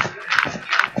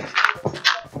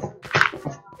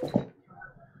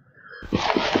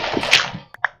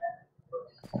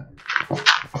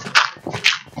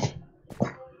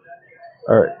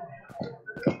alright.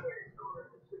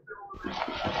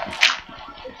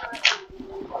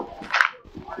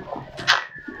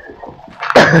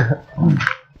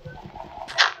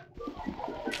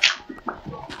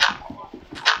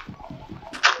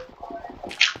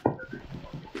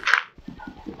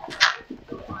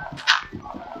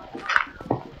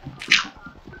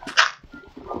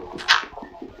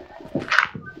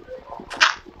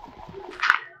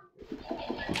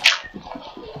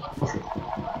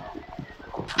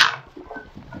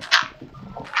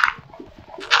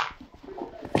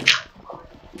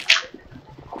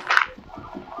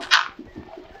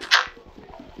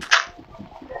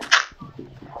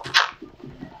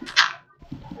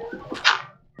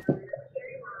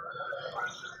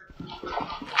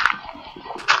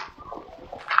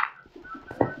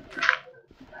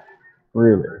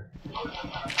 Really?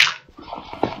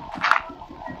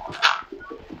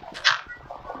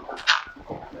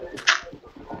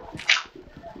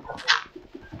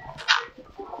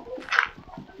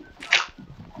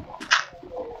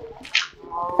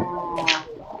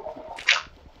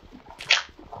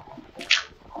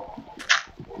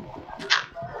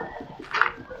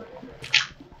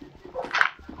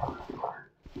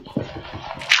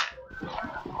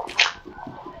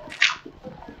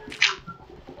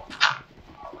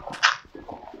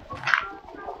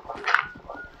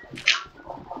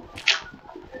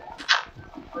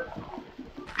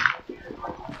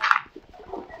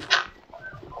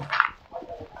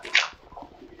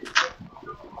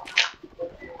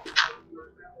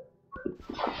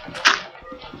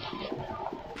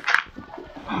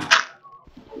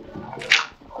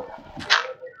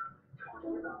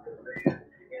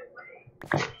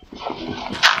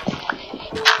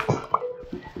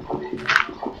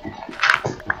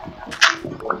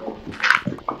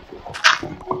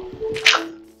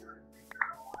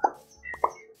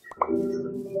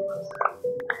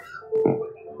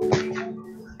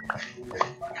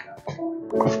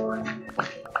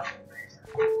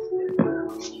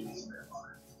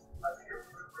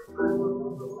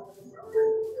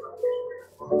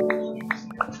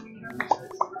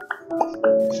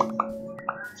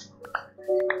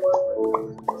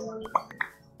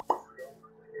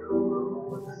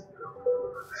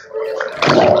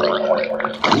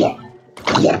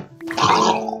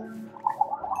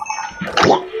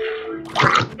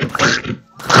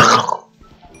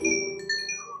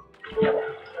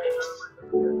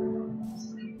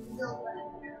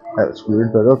 That's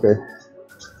weird, but okay.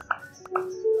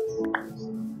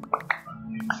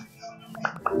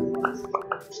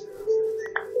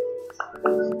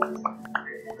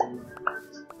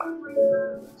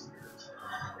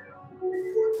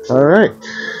 Alright.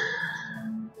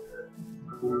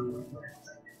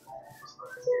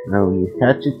 Now we need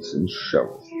hatchets and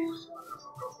shovels.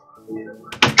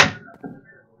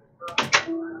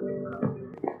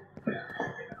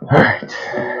 Alright.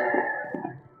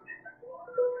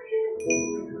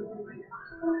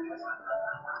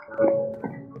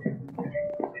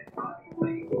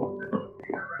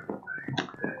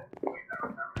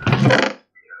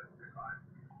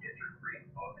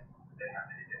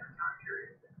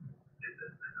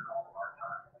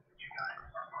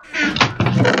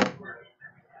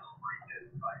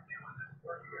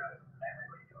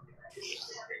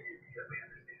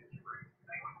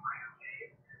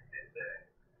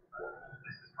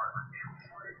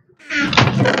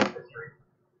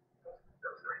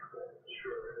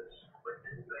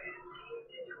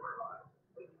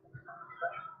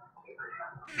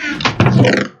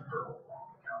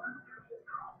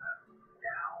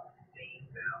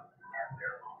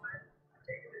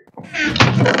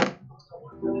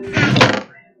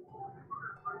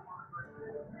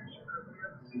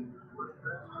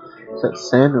 Is that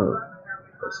sand or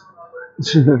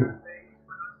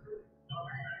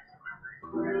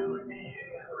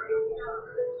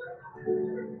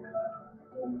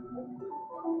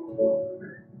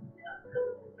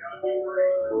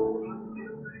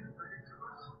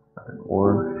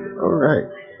alright.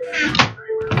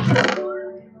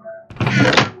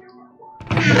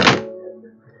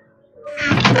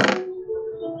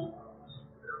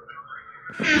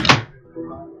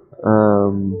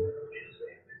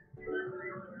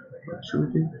 What should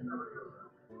we do?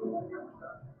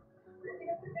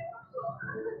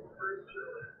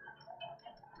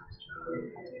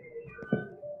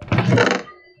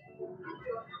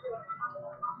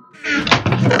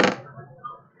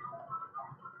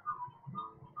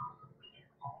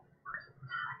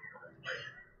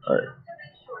 Alright.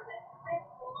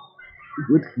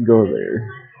 Wood can go there.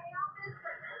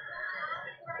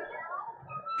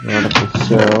 Nautical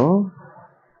cell.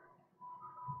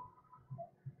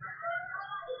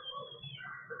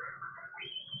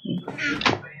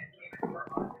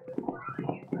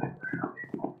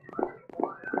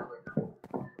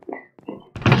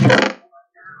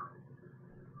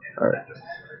 Alright.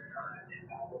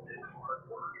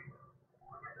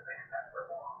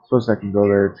 Suppose I can go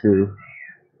there too.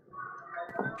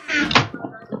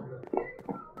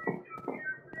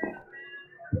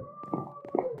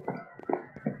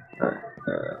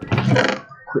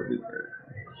 Equipment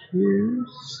here,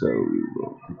 so we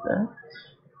will do that.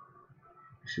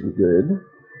 Should be good.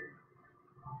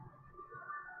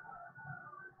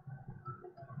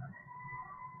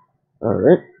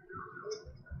 Alright.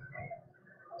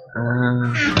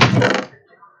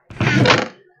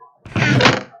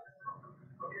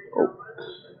 Oh,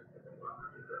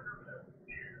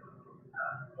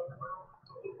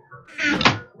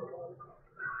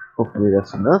 Hopefully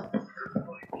that's enough.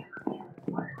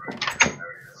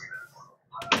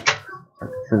 I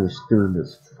can finish doing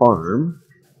this farm.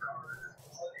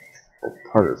 Or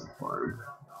part of the farm.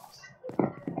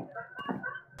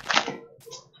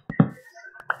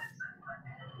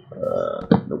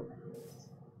 Nope.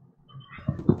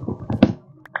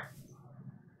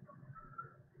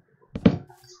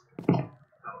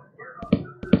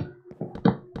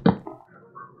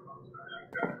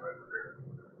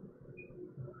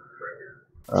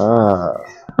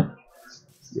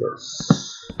 Yes.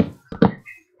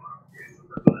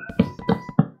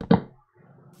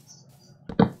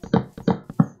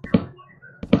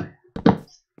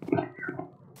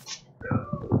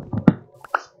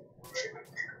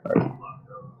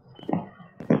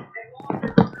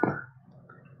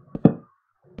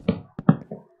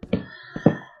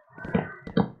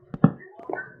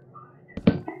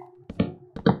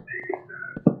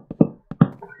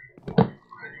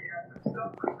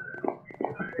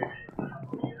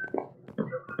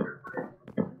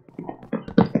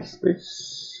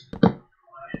 Space.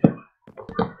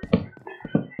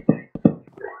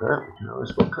 Now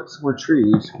let's go cut some more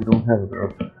trees. We don't have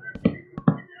enough.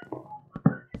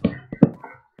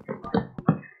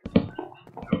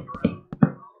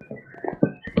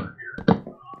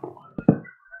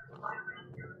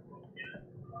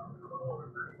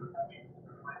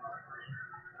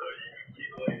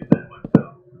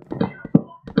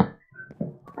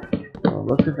 Oh,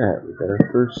 look at that. We got our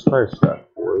first livestock,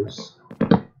 boys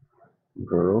and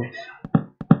girls.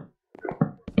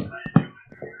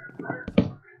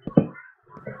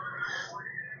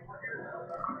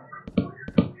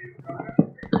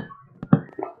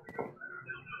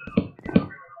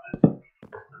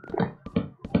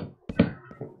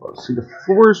 See, the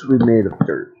floors will be made of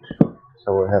dirt,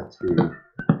 so we'll have to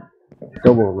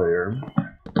double layer.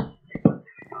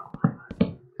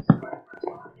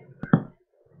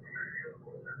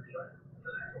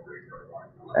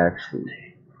 Actually,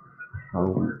 how are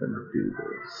we going to do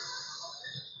this?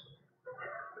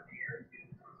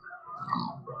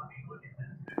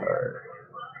 Alright.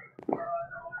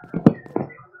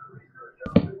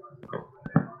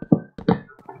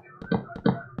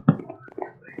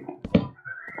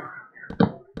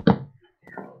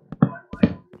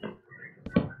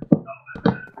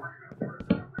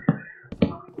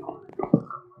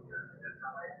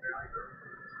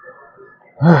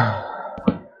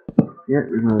 Yeah,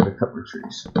 we're going to cut more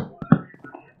trees.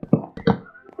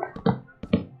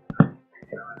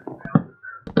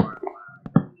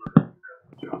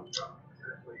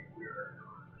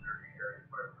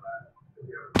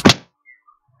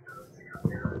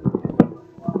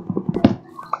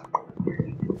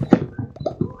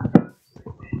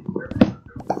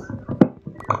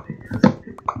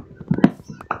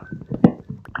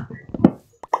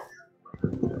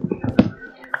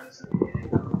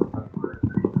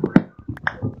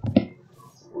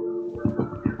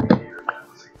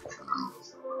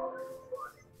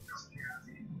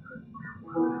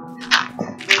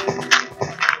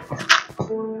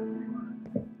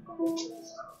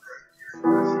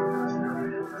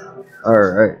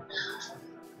 Alright.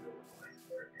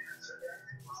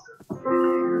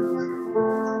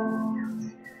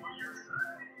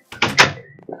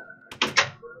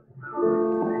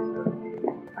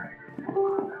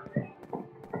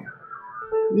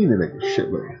 Need to make a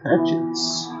shitload of hatchets.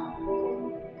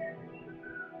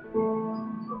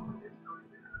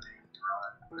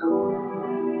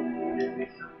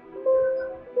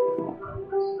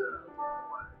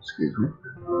 Excuse me.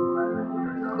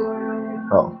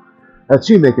 Oh, that's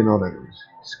you making all that noise.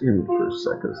 Excuse me for a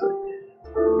second.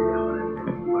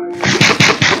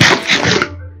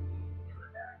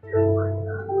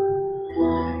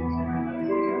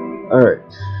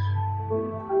 Alright.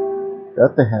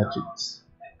 Got the hatchets.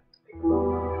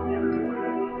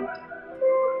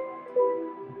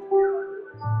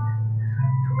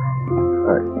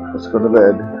 Alright, let's go to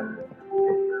bed.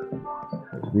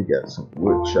 We got some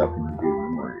wood chopping to do in the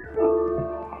morning.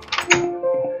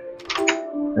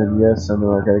 And yes, I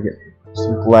know I gotta get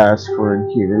some glass for in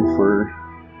here for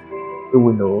the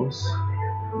windows.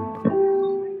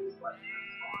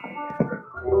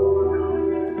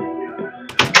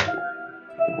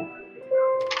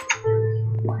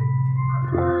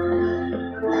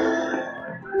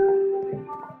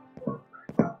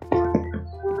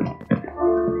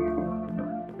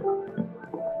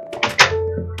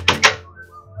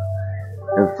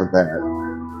 And for that,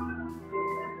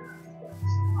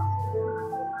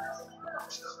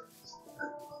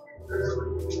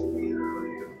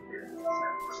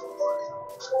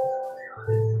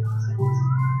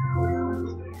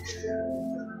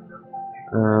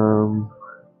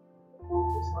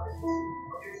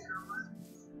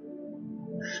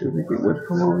 we get wood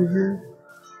from over here?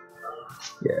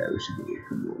 Yeah, we should get wood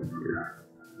from over here.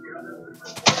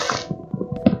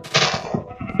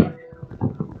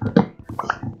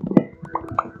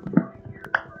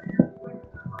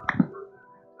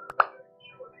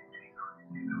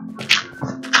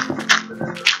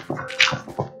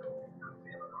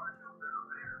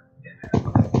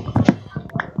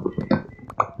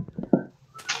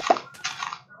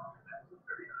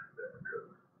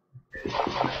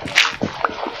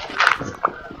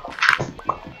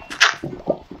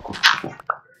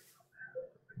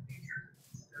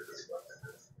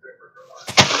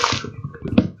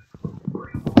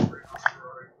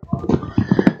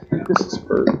 This is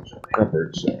birch. Not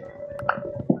birch.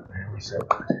 What's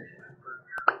that?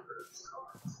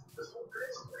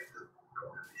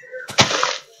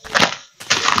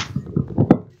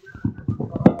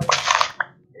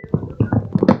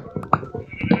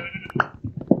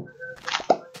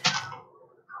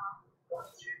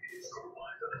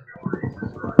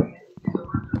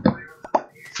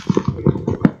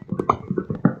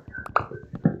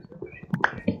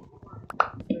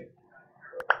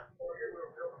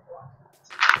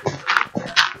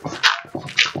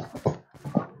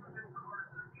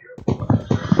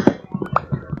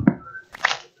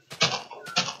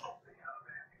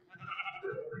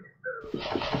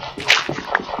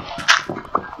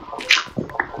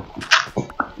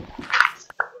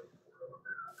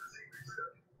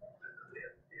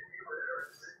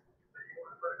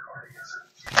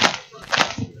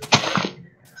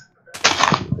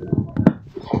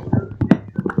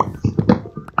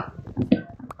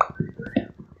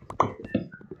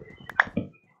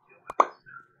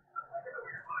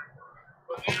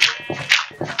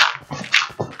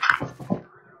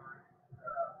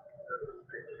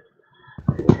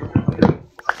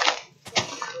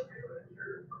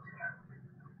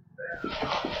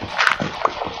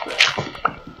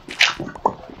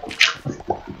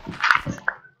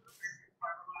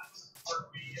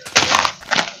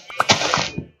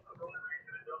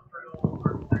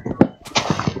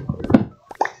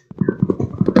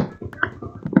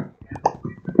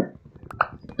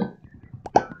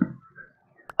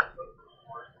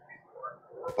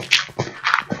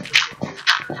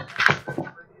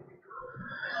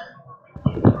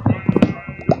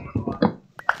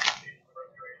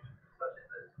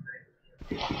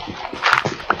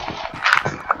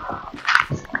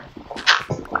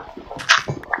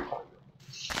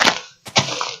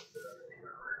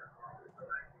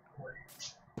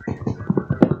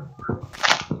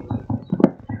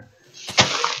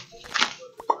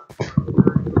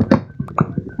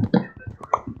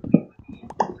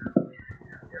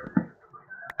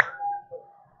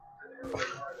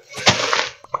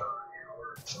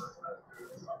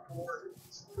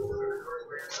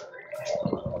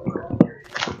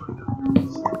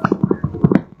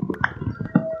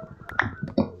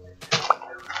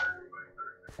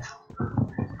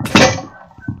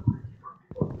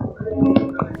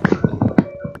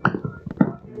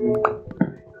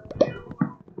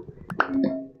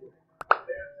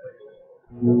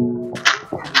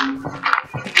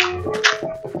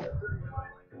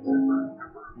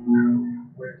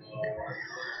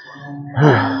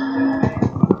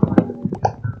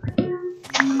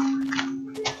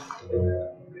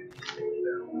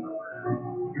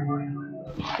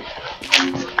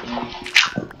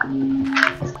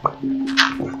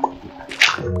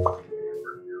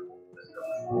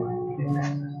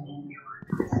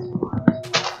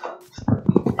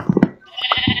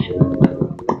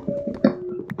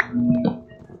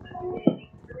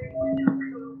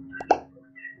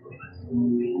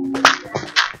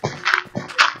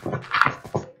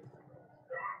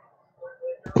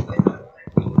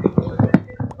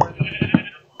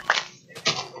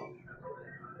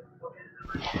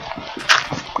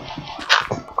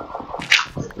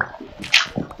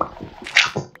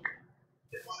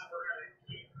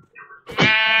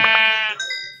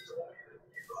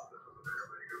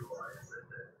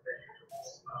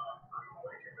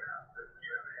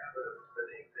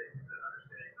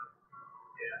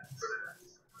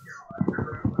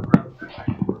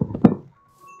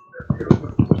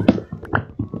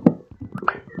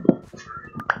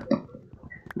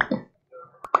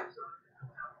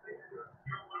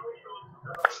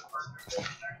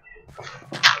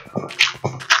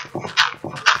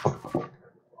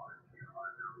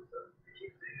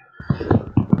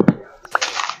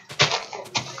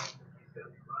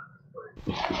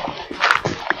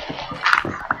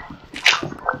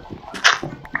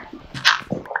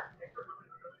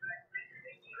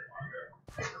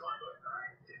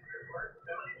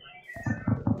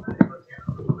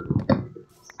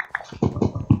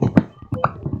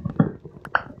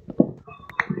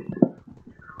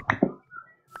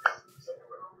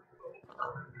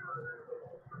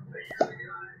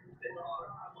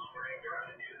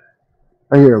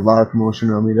 I hear a lot of commotion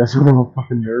around me. That's when I'm all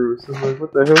fucking nervous. I'm like,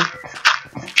 what the hell?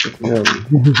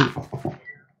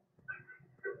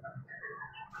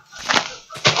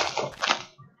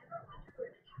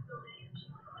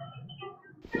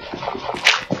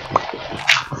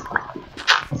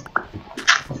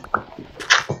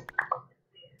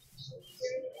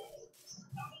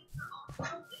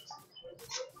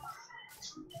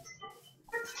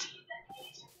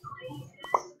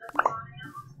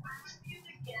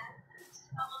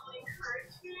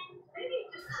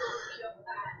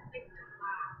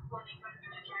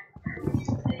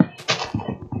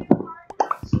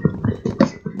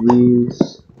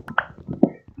 These.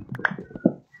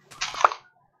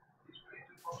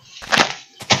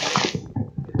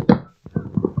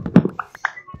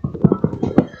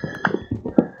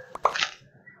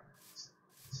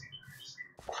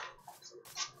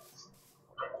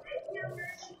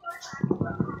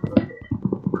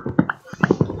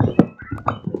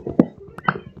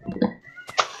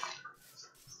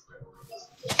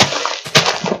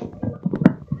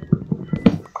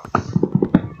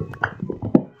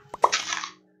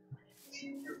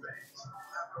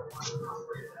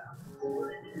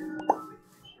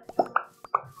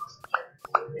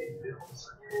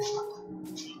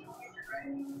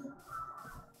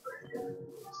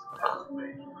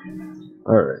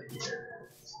 Alright.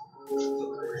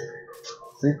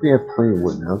 I think we have plenty of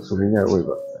wood now, so we ain't gotta worry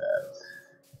about that.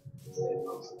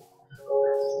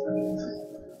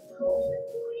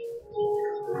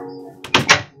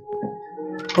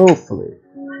 Hopefully,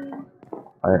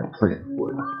 I have plenty of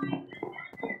wood.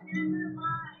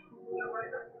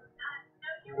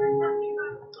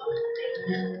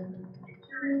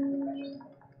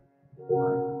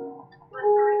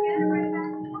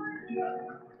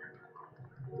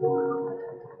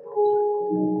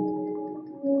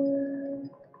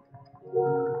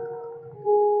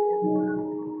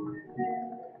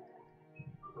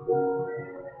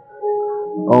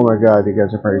 Oh my god, you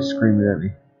guys are probably screaming at me.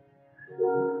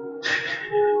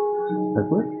 Like,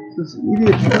 what is this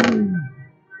idiot doing?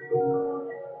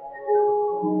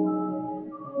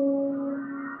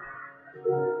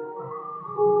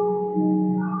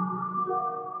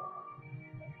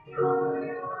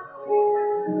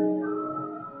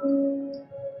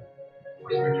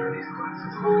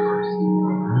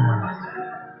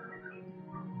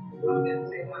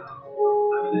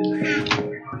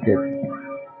 Okay.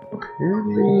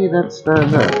 Apparently that's not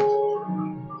enough.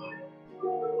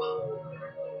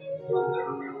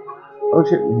 Oh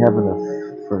shit, we have enough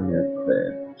for your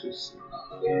bed, which is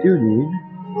do need.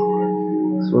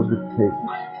 Suppose we take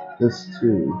this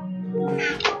too.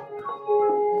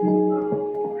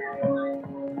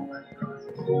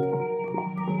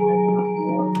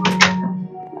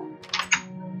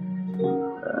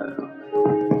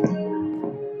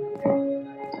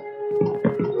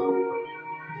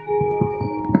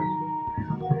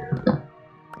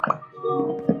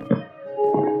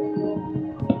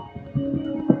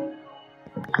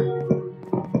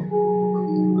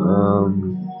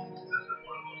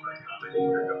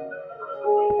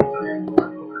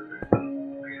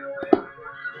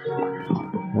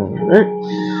 Alright.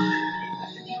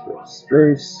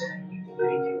 Space.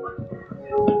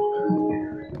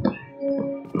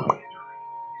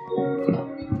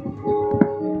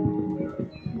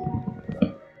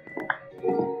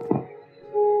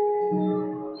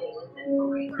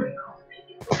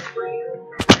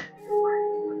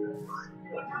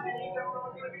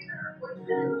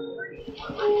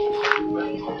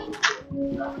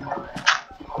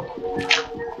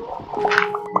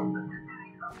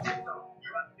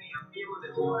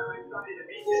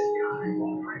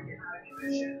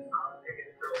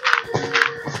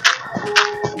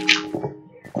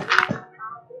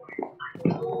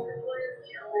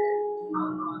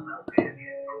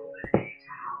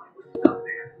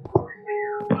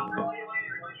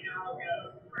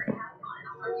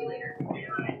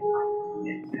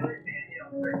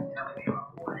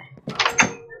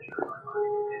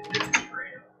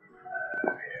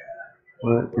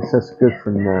 Well, I guess that's good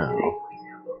for now.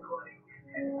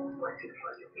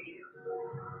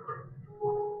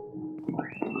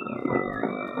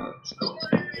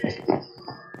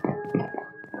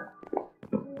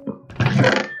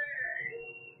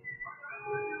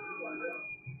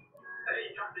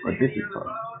 What did you call?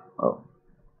 Oh.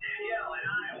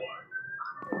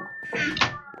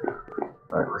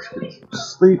 Alright, let's get some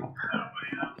sleep.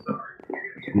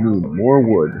 We need more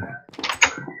wood.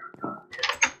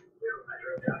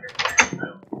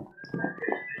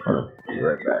 Hold on, be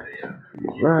right back. Be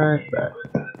right back.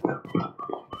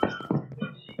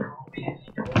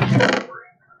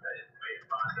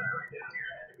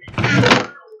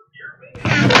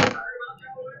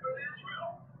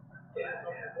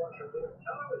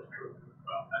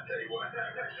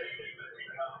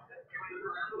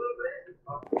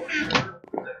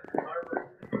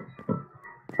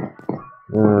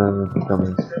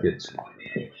 Dumbass gets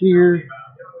here.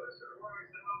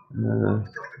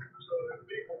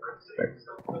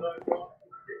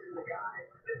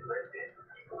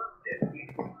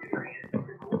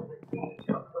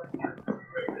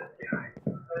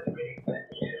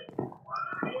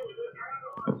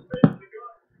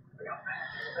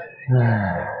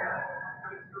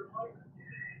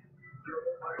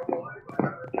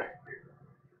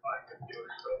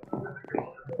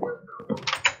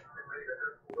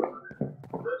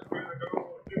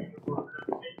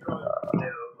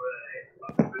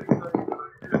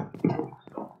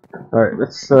 Alright,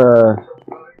 let's oh,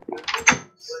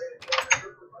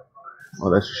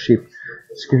 that's a sheep.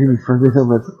 It's scaring me for a minute. I'm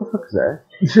like, what the fuck is that?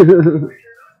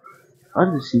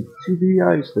 I just see two beady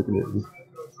eyes looking at me.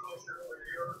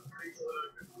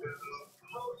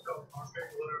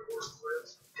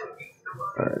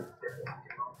 Alright.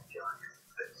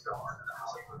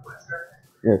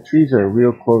 Yeah, trees are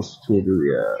real close to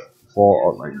the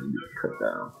wall outline you need to cut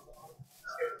down.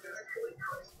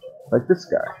 Like this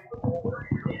guy.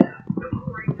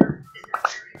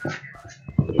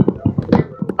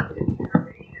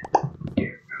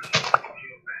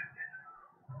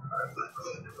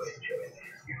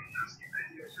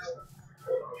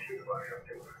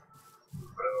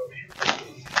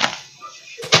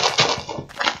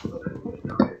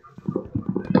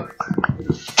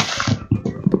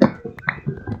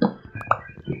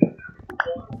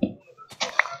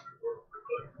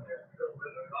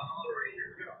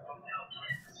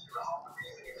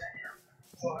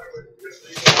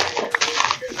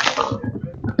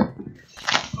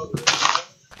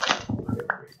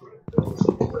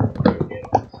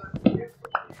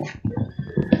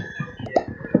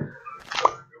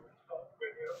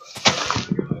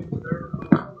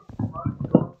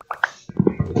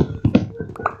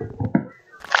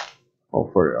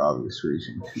 For obvious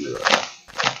reason to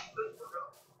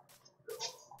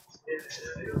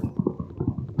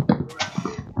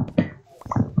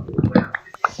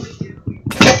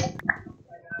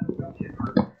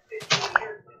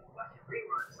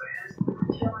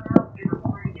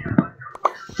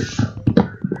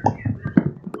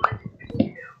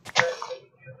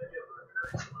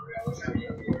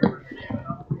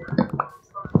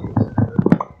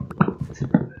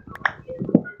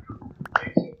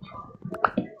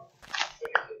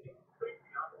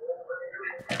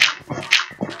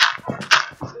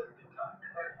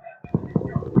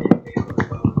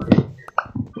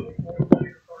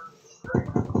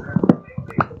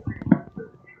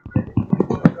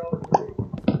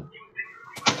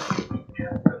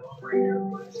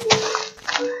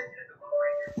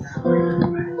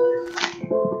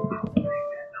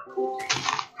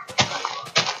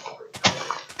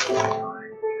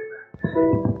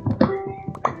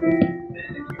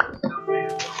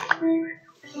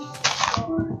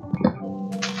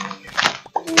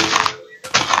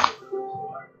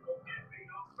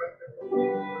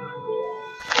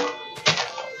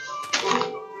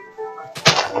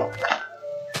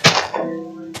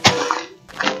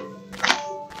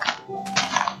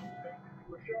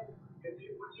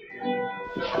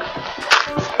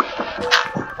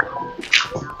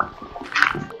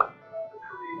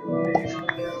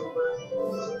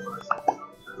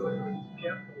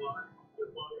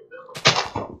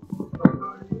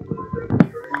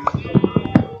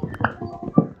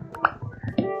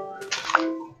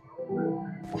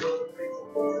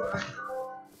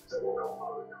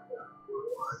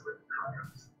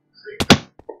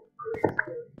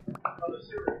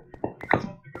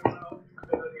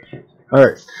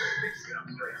Alright.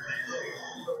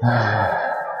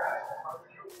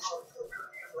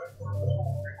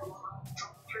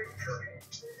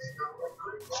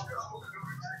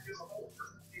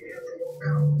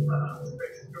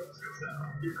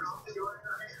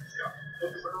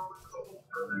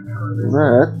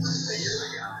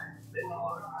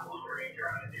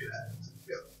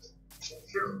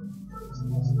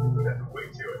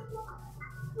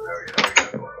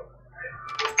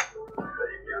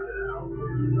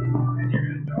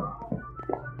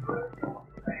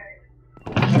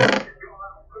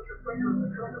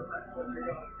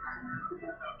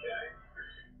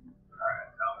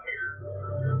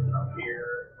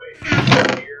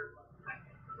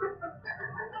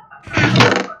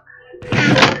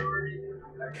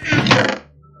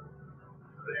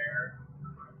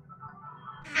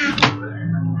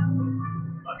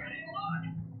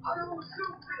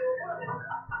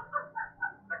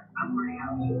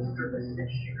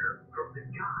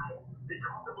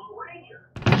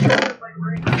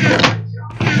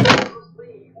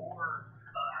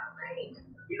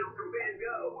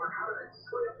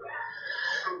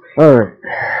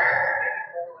 Alright.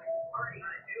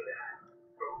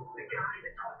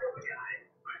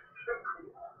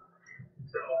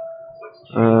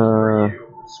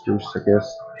 Spruce, I guess.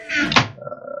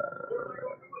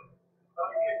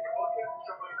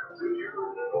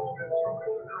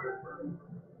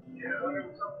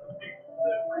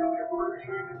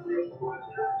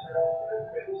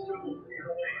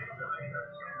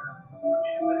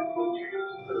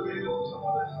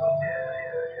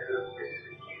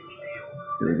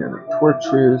 Here we got the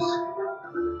torches.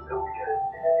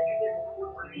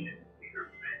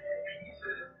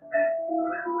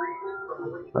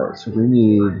 Alright, so we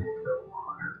need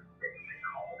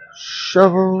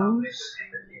shovels.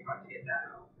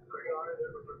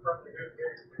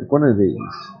 Like one of these.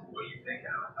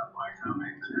 2,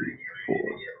 3, 4,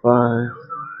 5.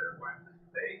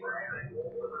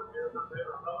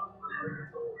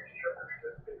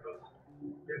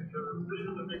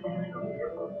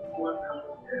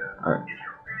 Alright.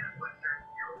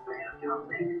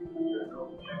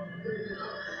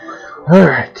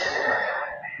 Alright.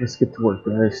 Let's get to work,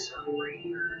 guys.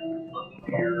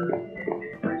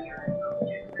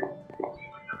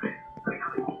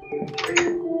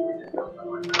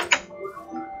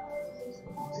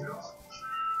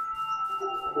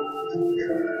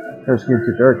 It's getting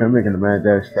too dark. I'm making a mad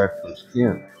dash back to his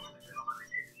camp.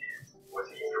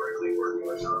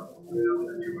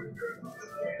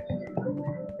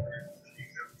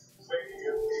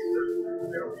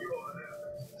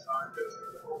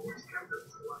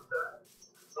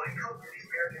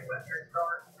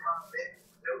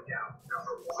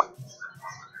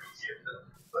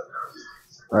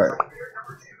 Alright.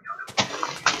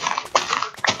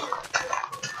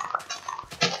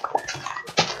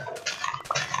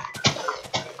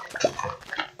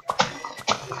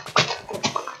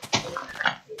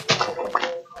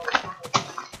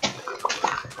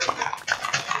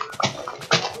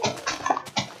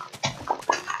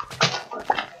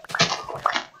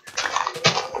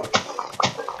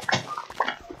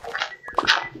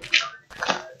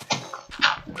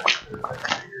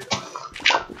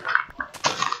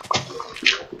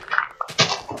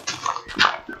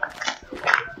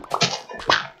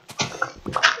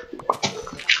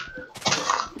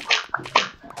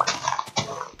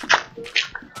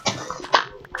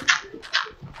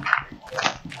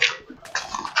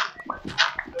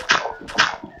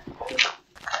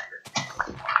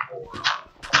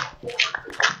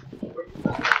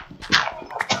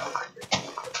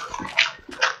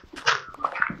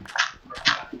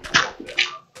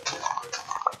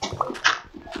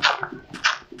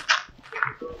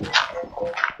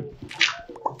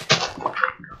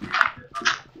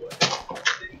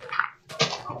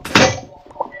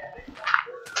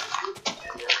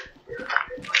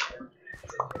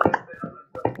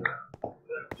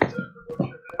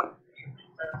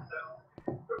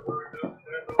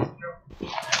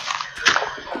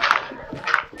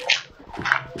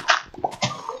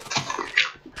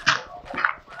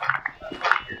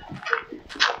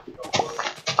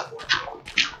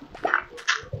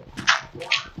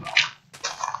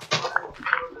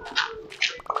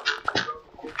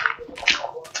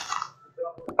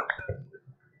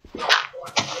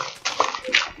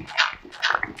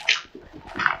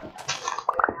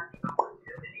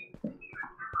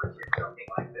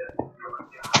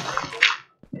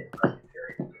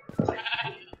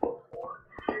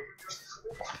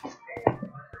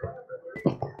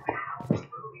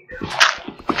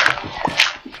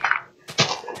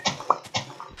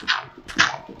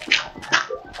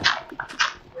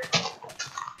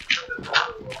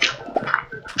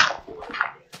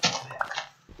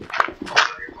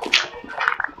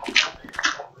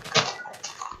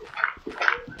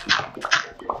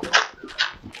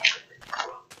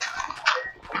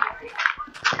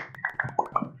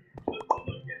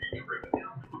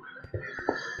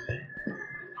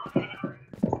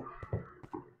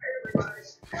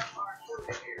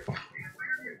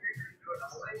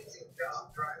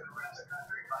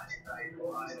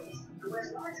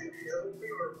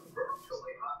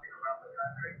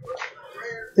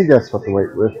 I think that's what to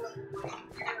wait with.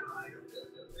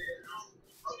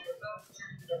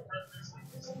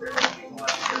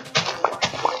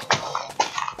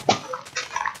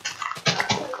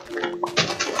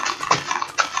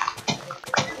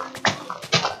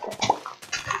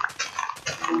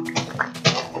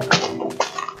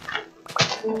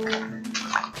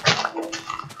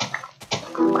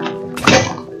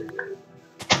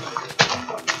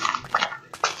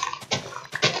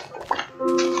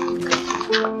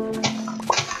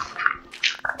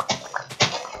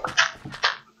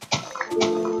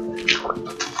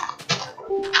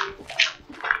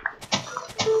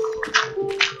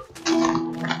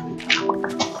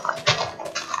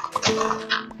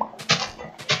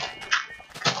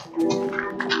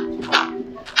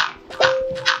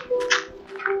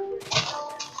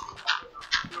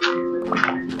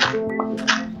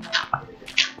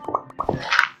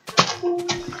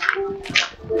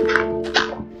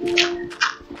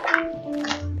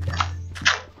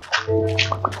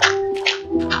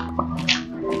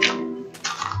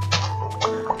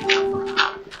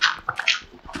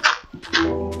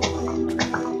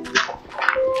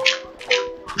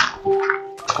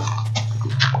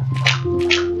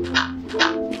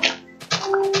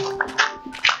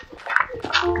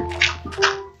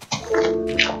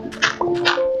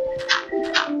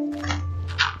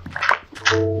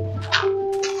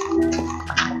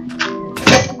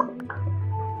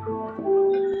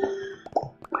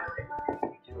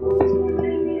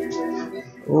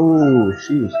 Oh,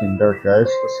 she's getting dark, guys.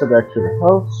 Let's head back to the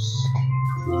house.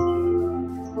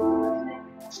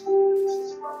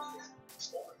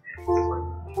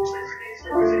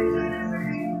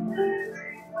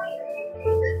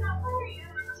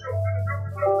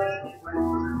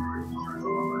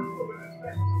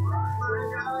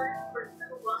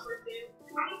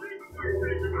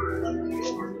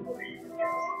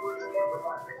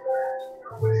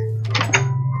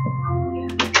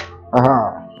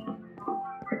 Aha!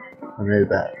 I made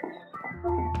that.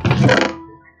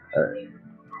 Alright.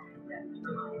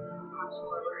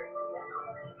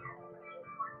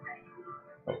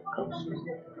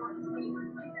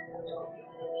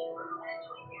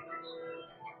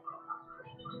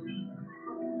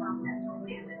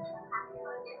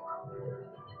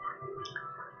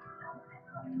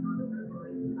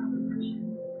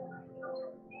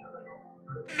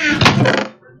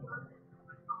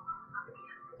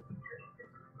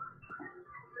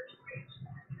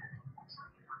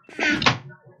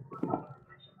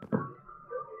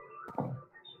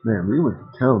 Man, we went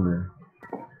to town there.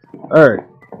 Alright.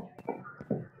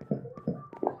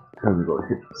 Time to go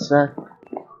hit the sack.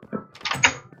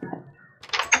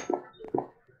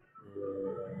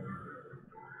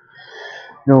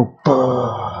 No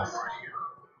buh for you.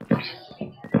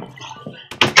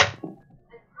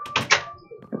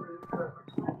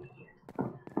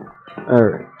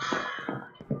 Alright.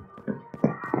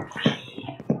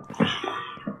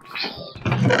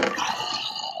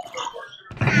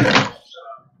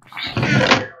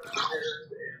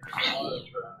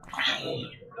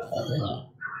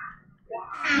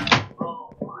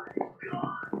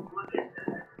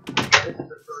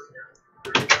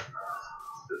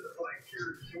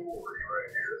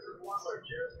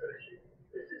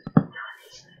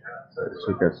 So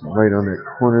we got some light on that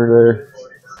corner there.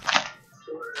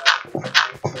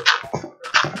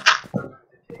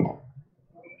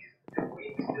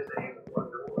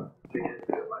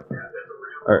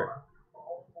 Alright.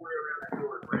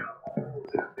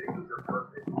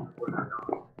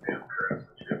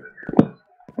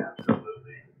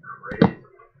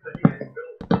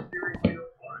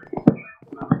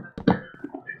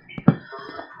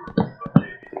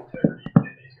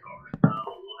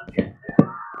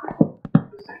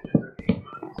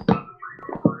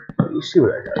 You see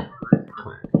what I got.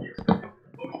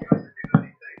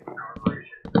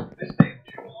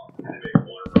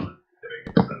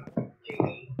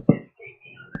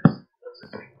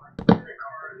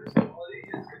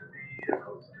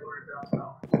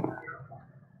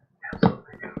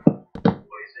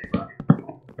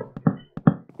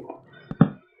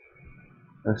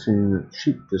 I've seen the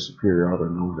sheep disappear out of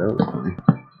me. That was funny.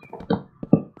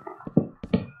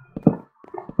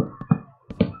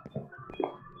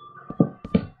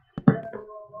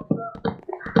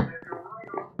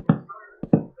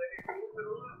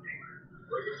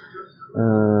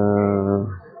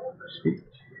 Sheep.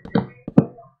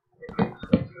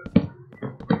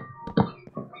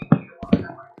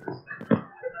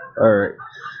 Alright.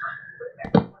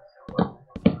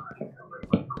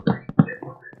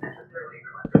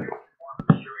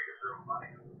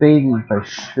 Debating if I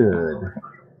should.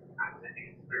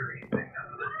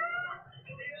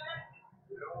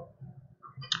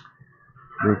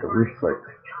 Make a roof like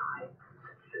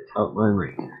outline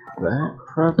like that,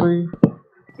 probably.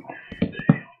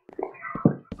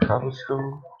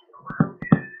 Cobblestone.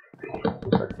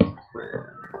 Looks like a plan.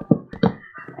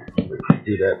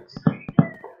 Do that.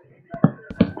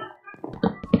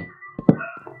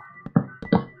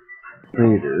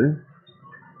 Later.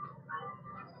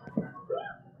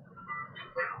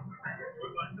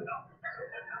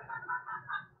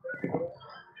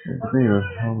 Depending on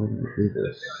how we do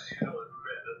this.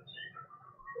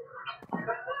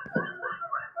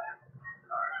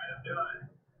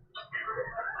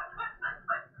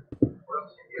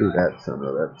 Do that, so no,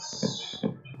 that's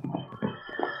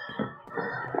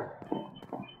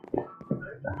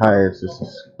the highest this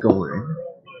is going.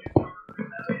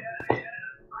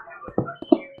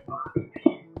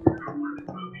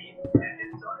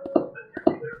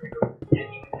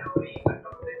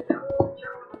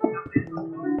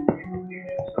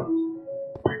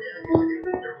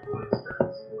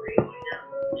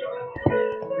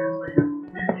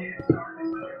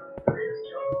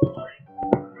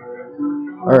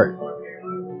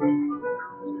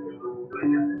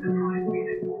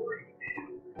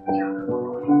 Well,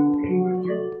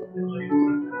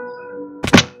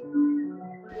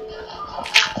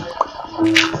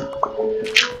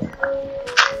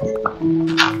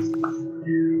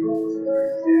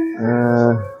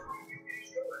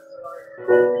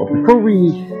 before we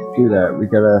do that, we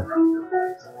gotta.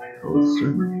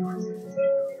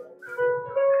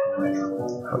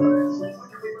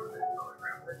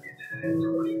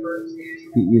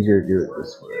 Be easier to do it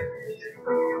this way.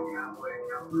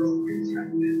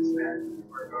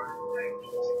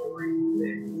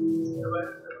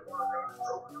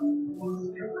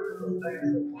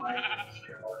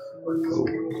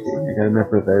 Okay, I gotta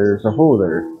remember there's a hole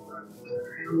there.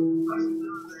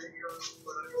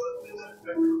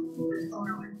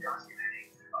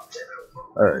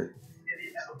 Alright.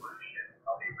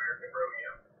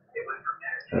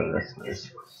 Oh, that's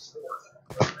nice.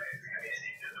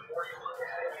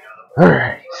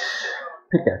 Alright.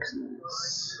 Pickaxes.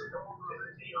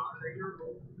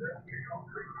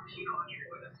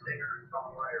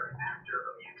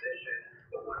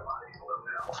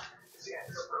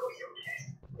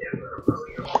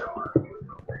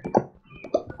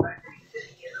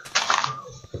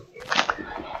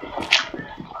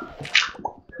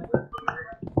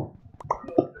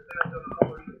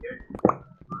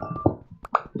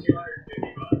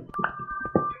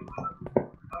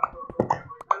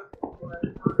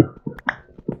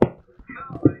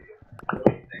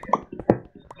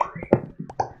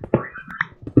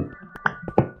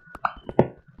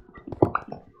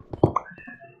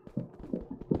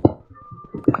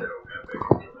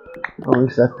 At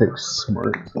least that pick's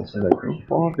smart. So it's like, oh,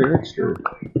 fall there, it's true.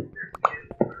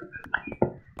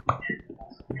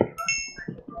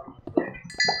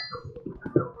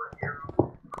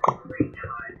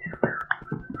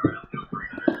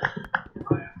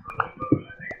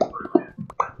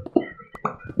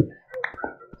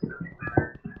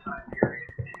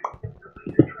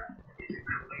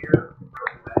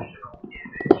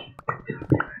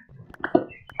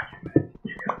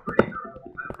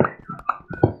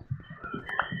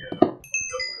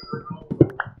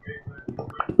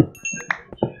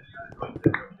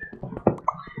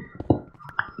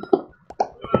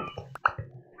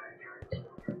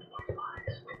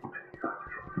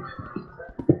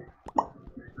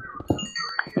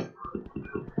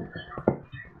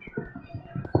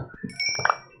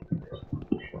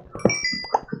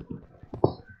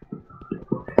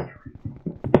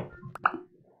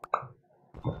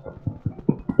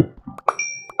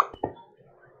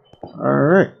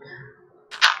 Alright.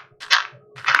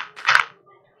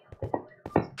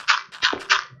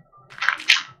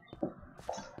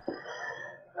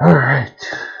 Alright.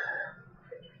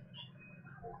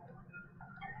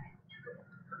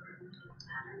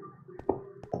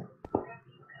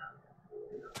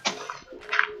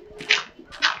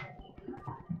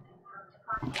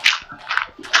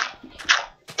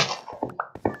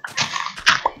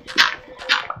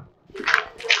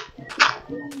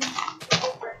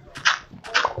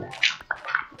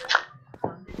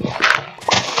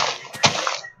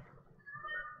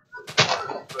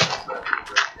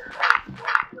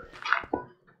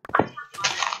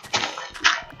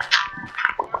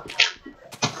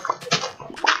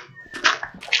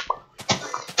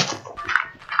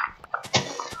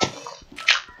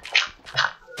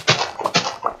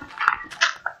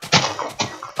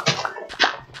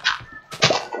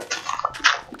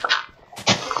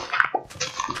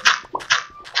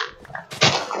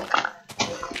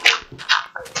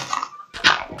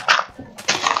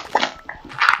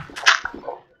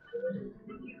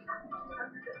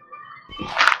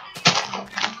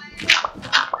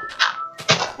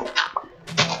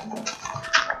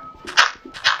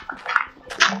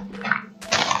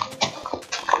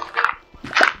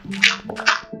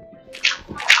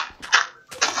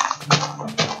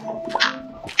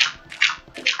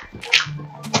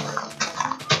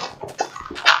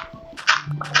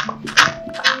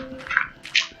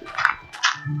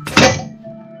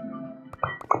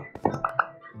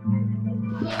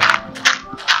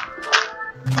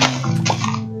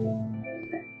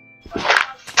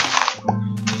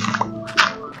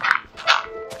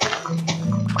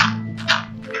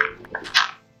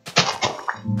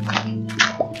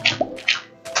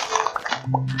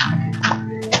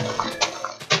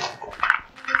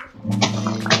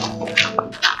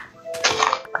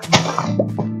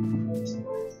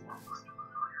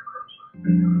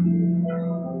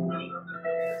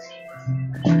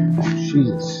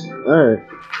 Jesus. Alright.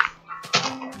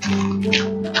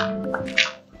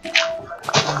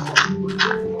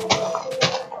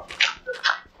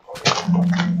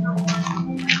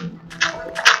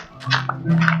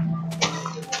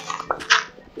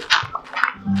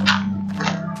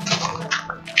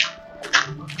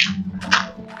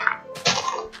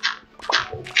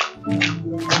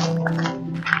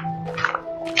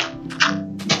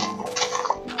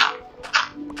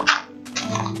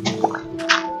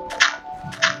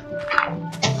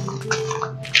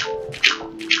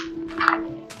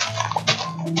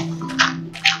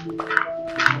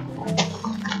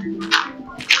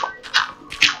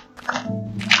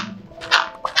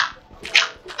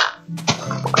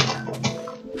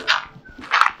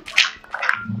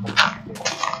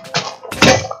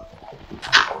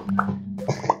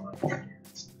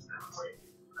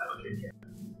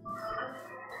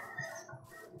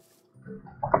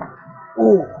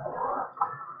 Oh.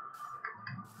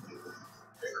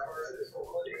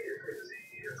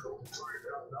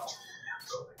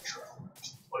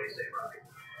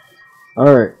 All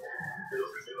right.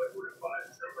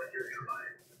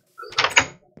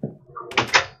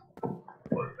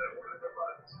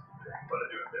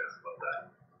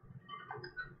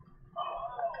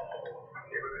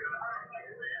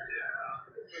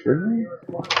 Should we?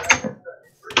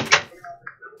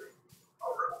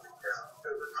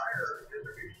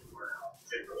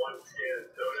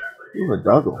 Ooh, a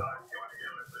doggle.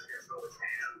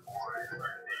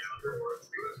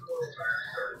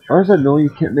 Why does that know you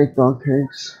can't make dog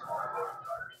tags?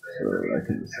 So that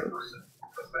kind of sucks.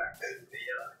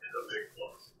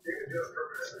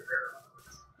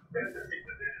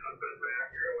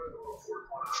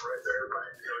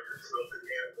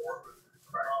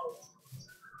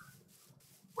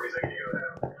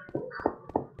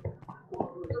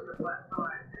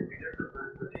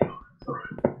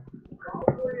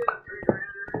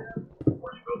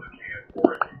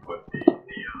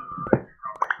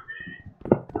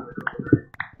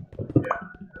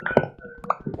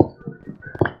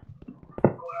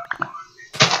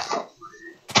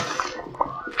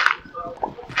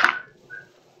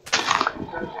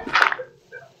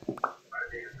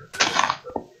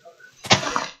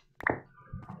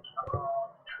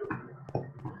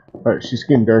 Alright, she's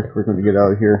getting dark. We're going to get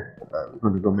out of here. We're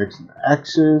going to go make some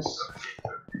axes.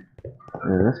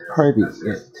 And that's probably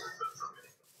it.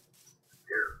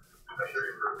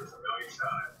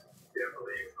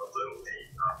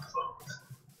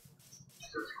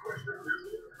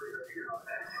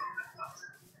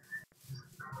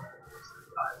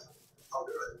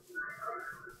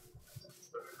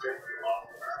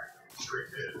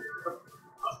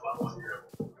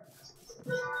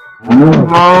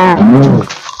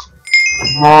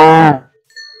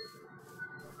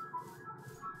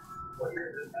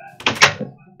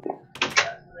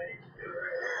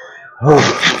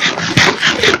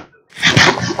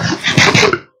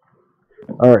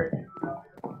 Alright.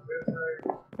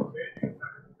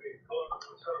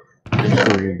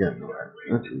 So we got,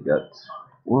 okay, we got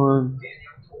 1,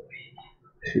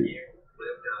 2,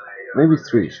 maybe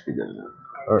 3 should be good enough.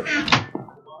 Alright.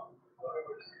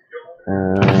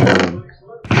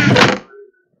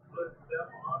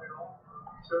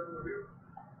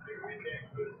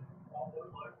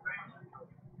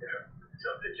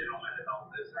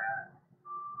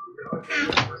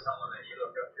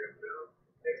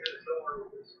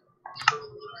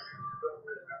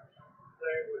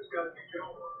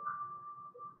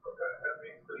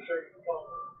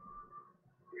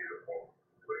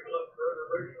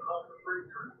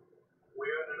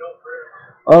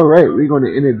 Alright, we're going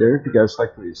to end it there. If you guys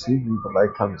like what you see, leave a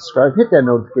like, comment, subscribe, hit that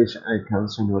notification icon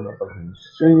so you know when I'm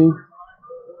streaming.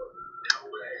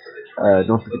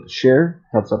 Don't forget to share,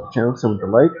 helps out the channel, some with the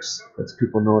likes, lets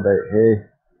people know that, hey,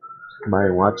 come by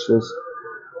and watch this.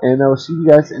 And I will see you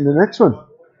guys in the next one.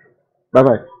 Bye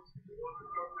bye.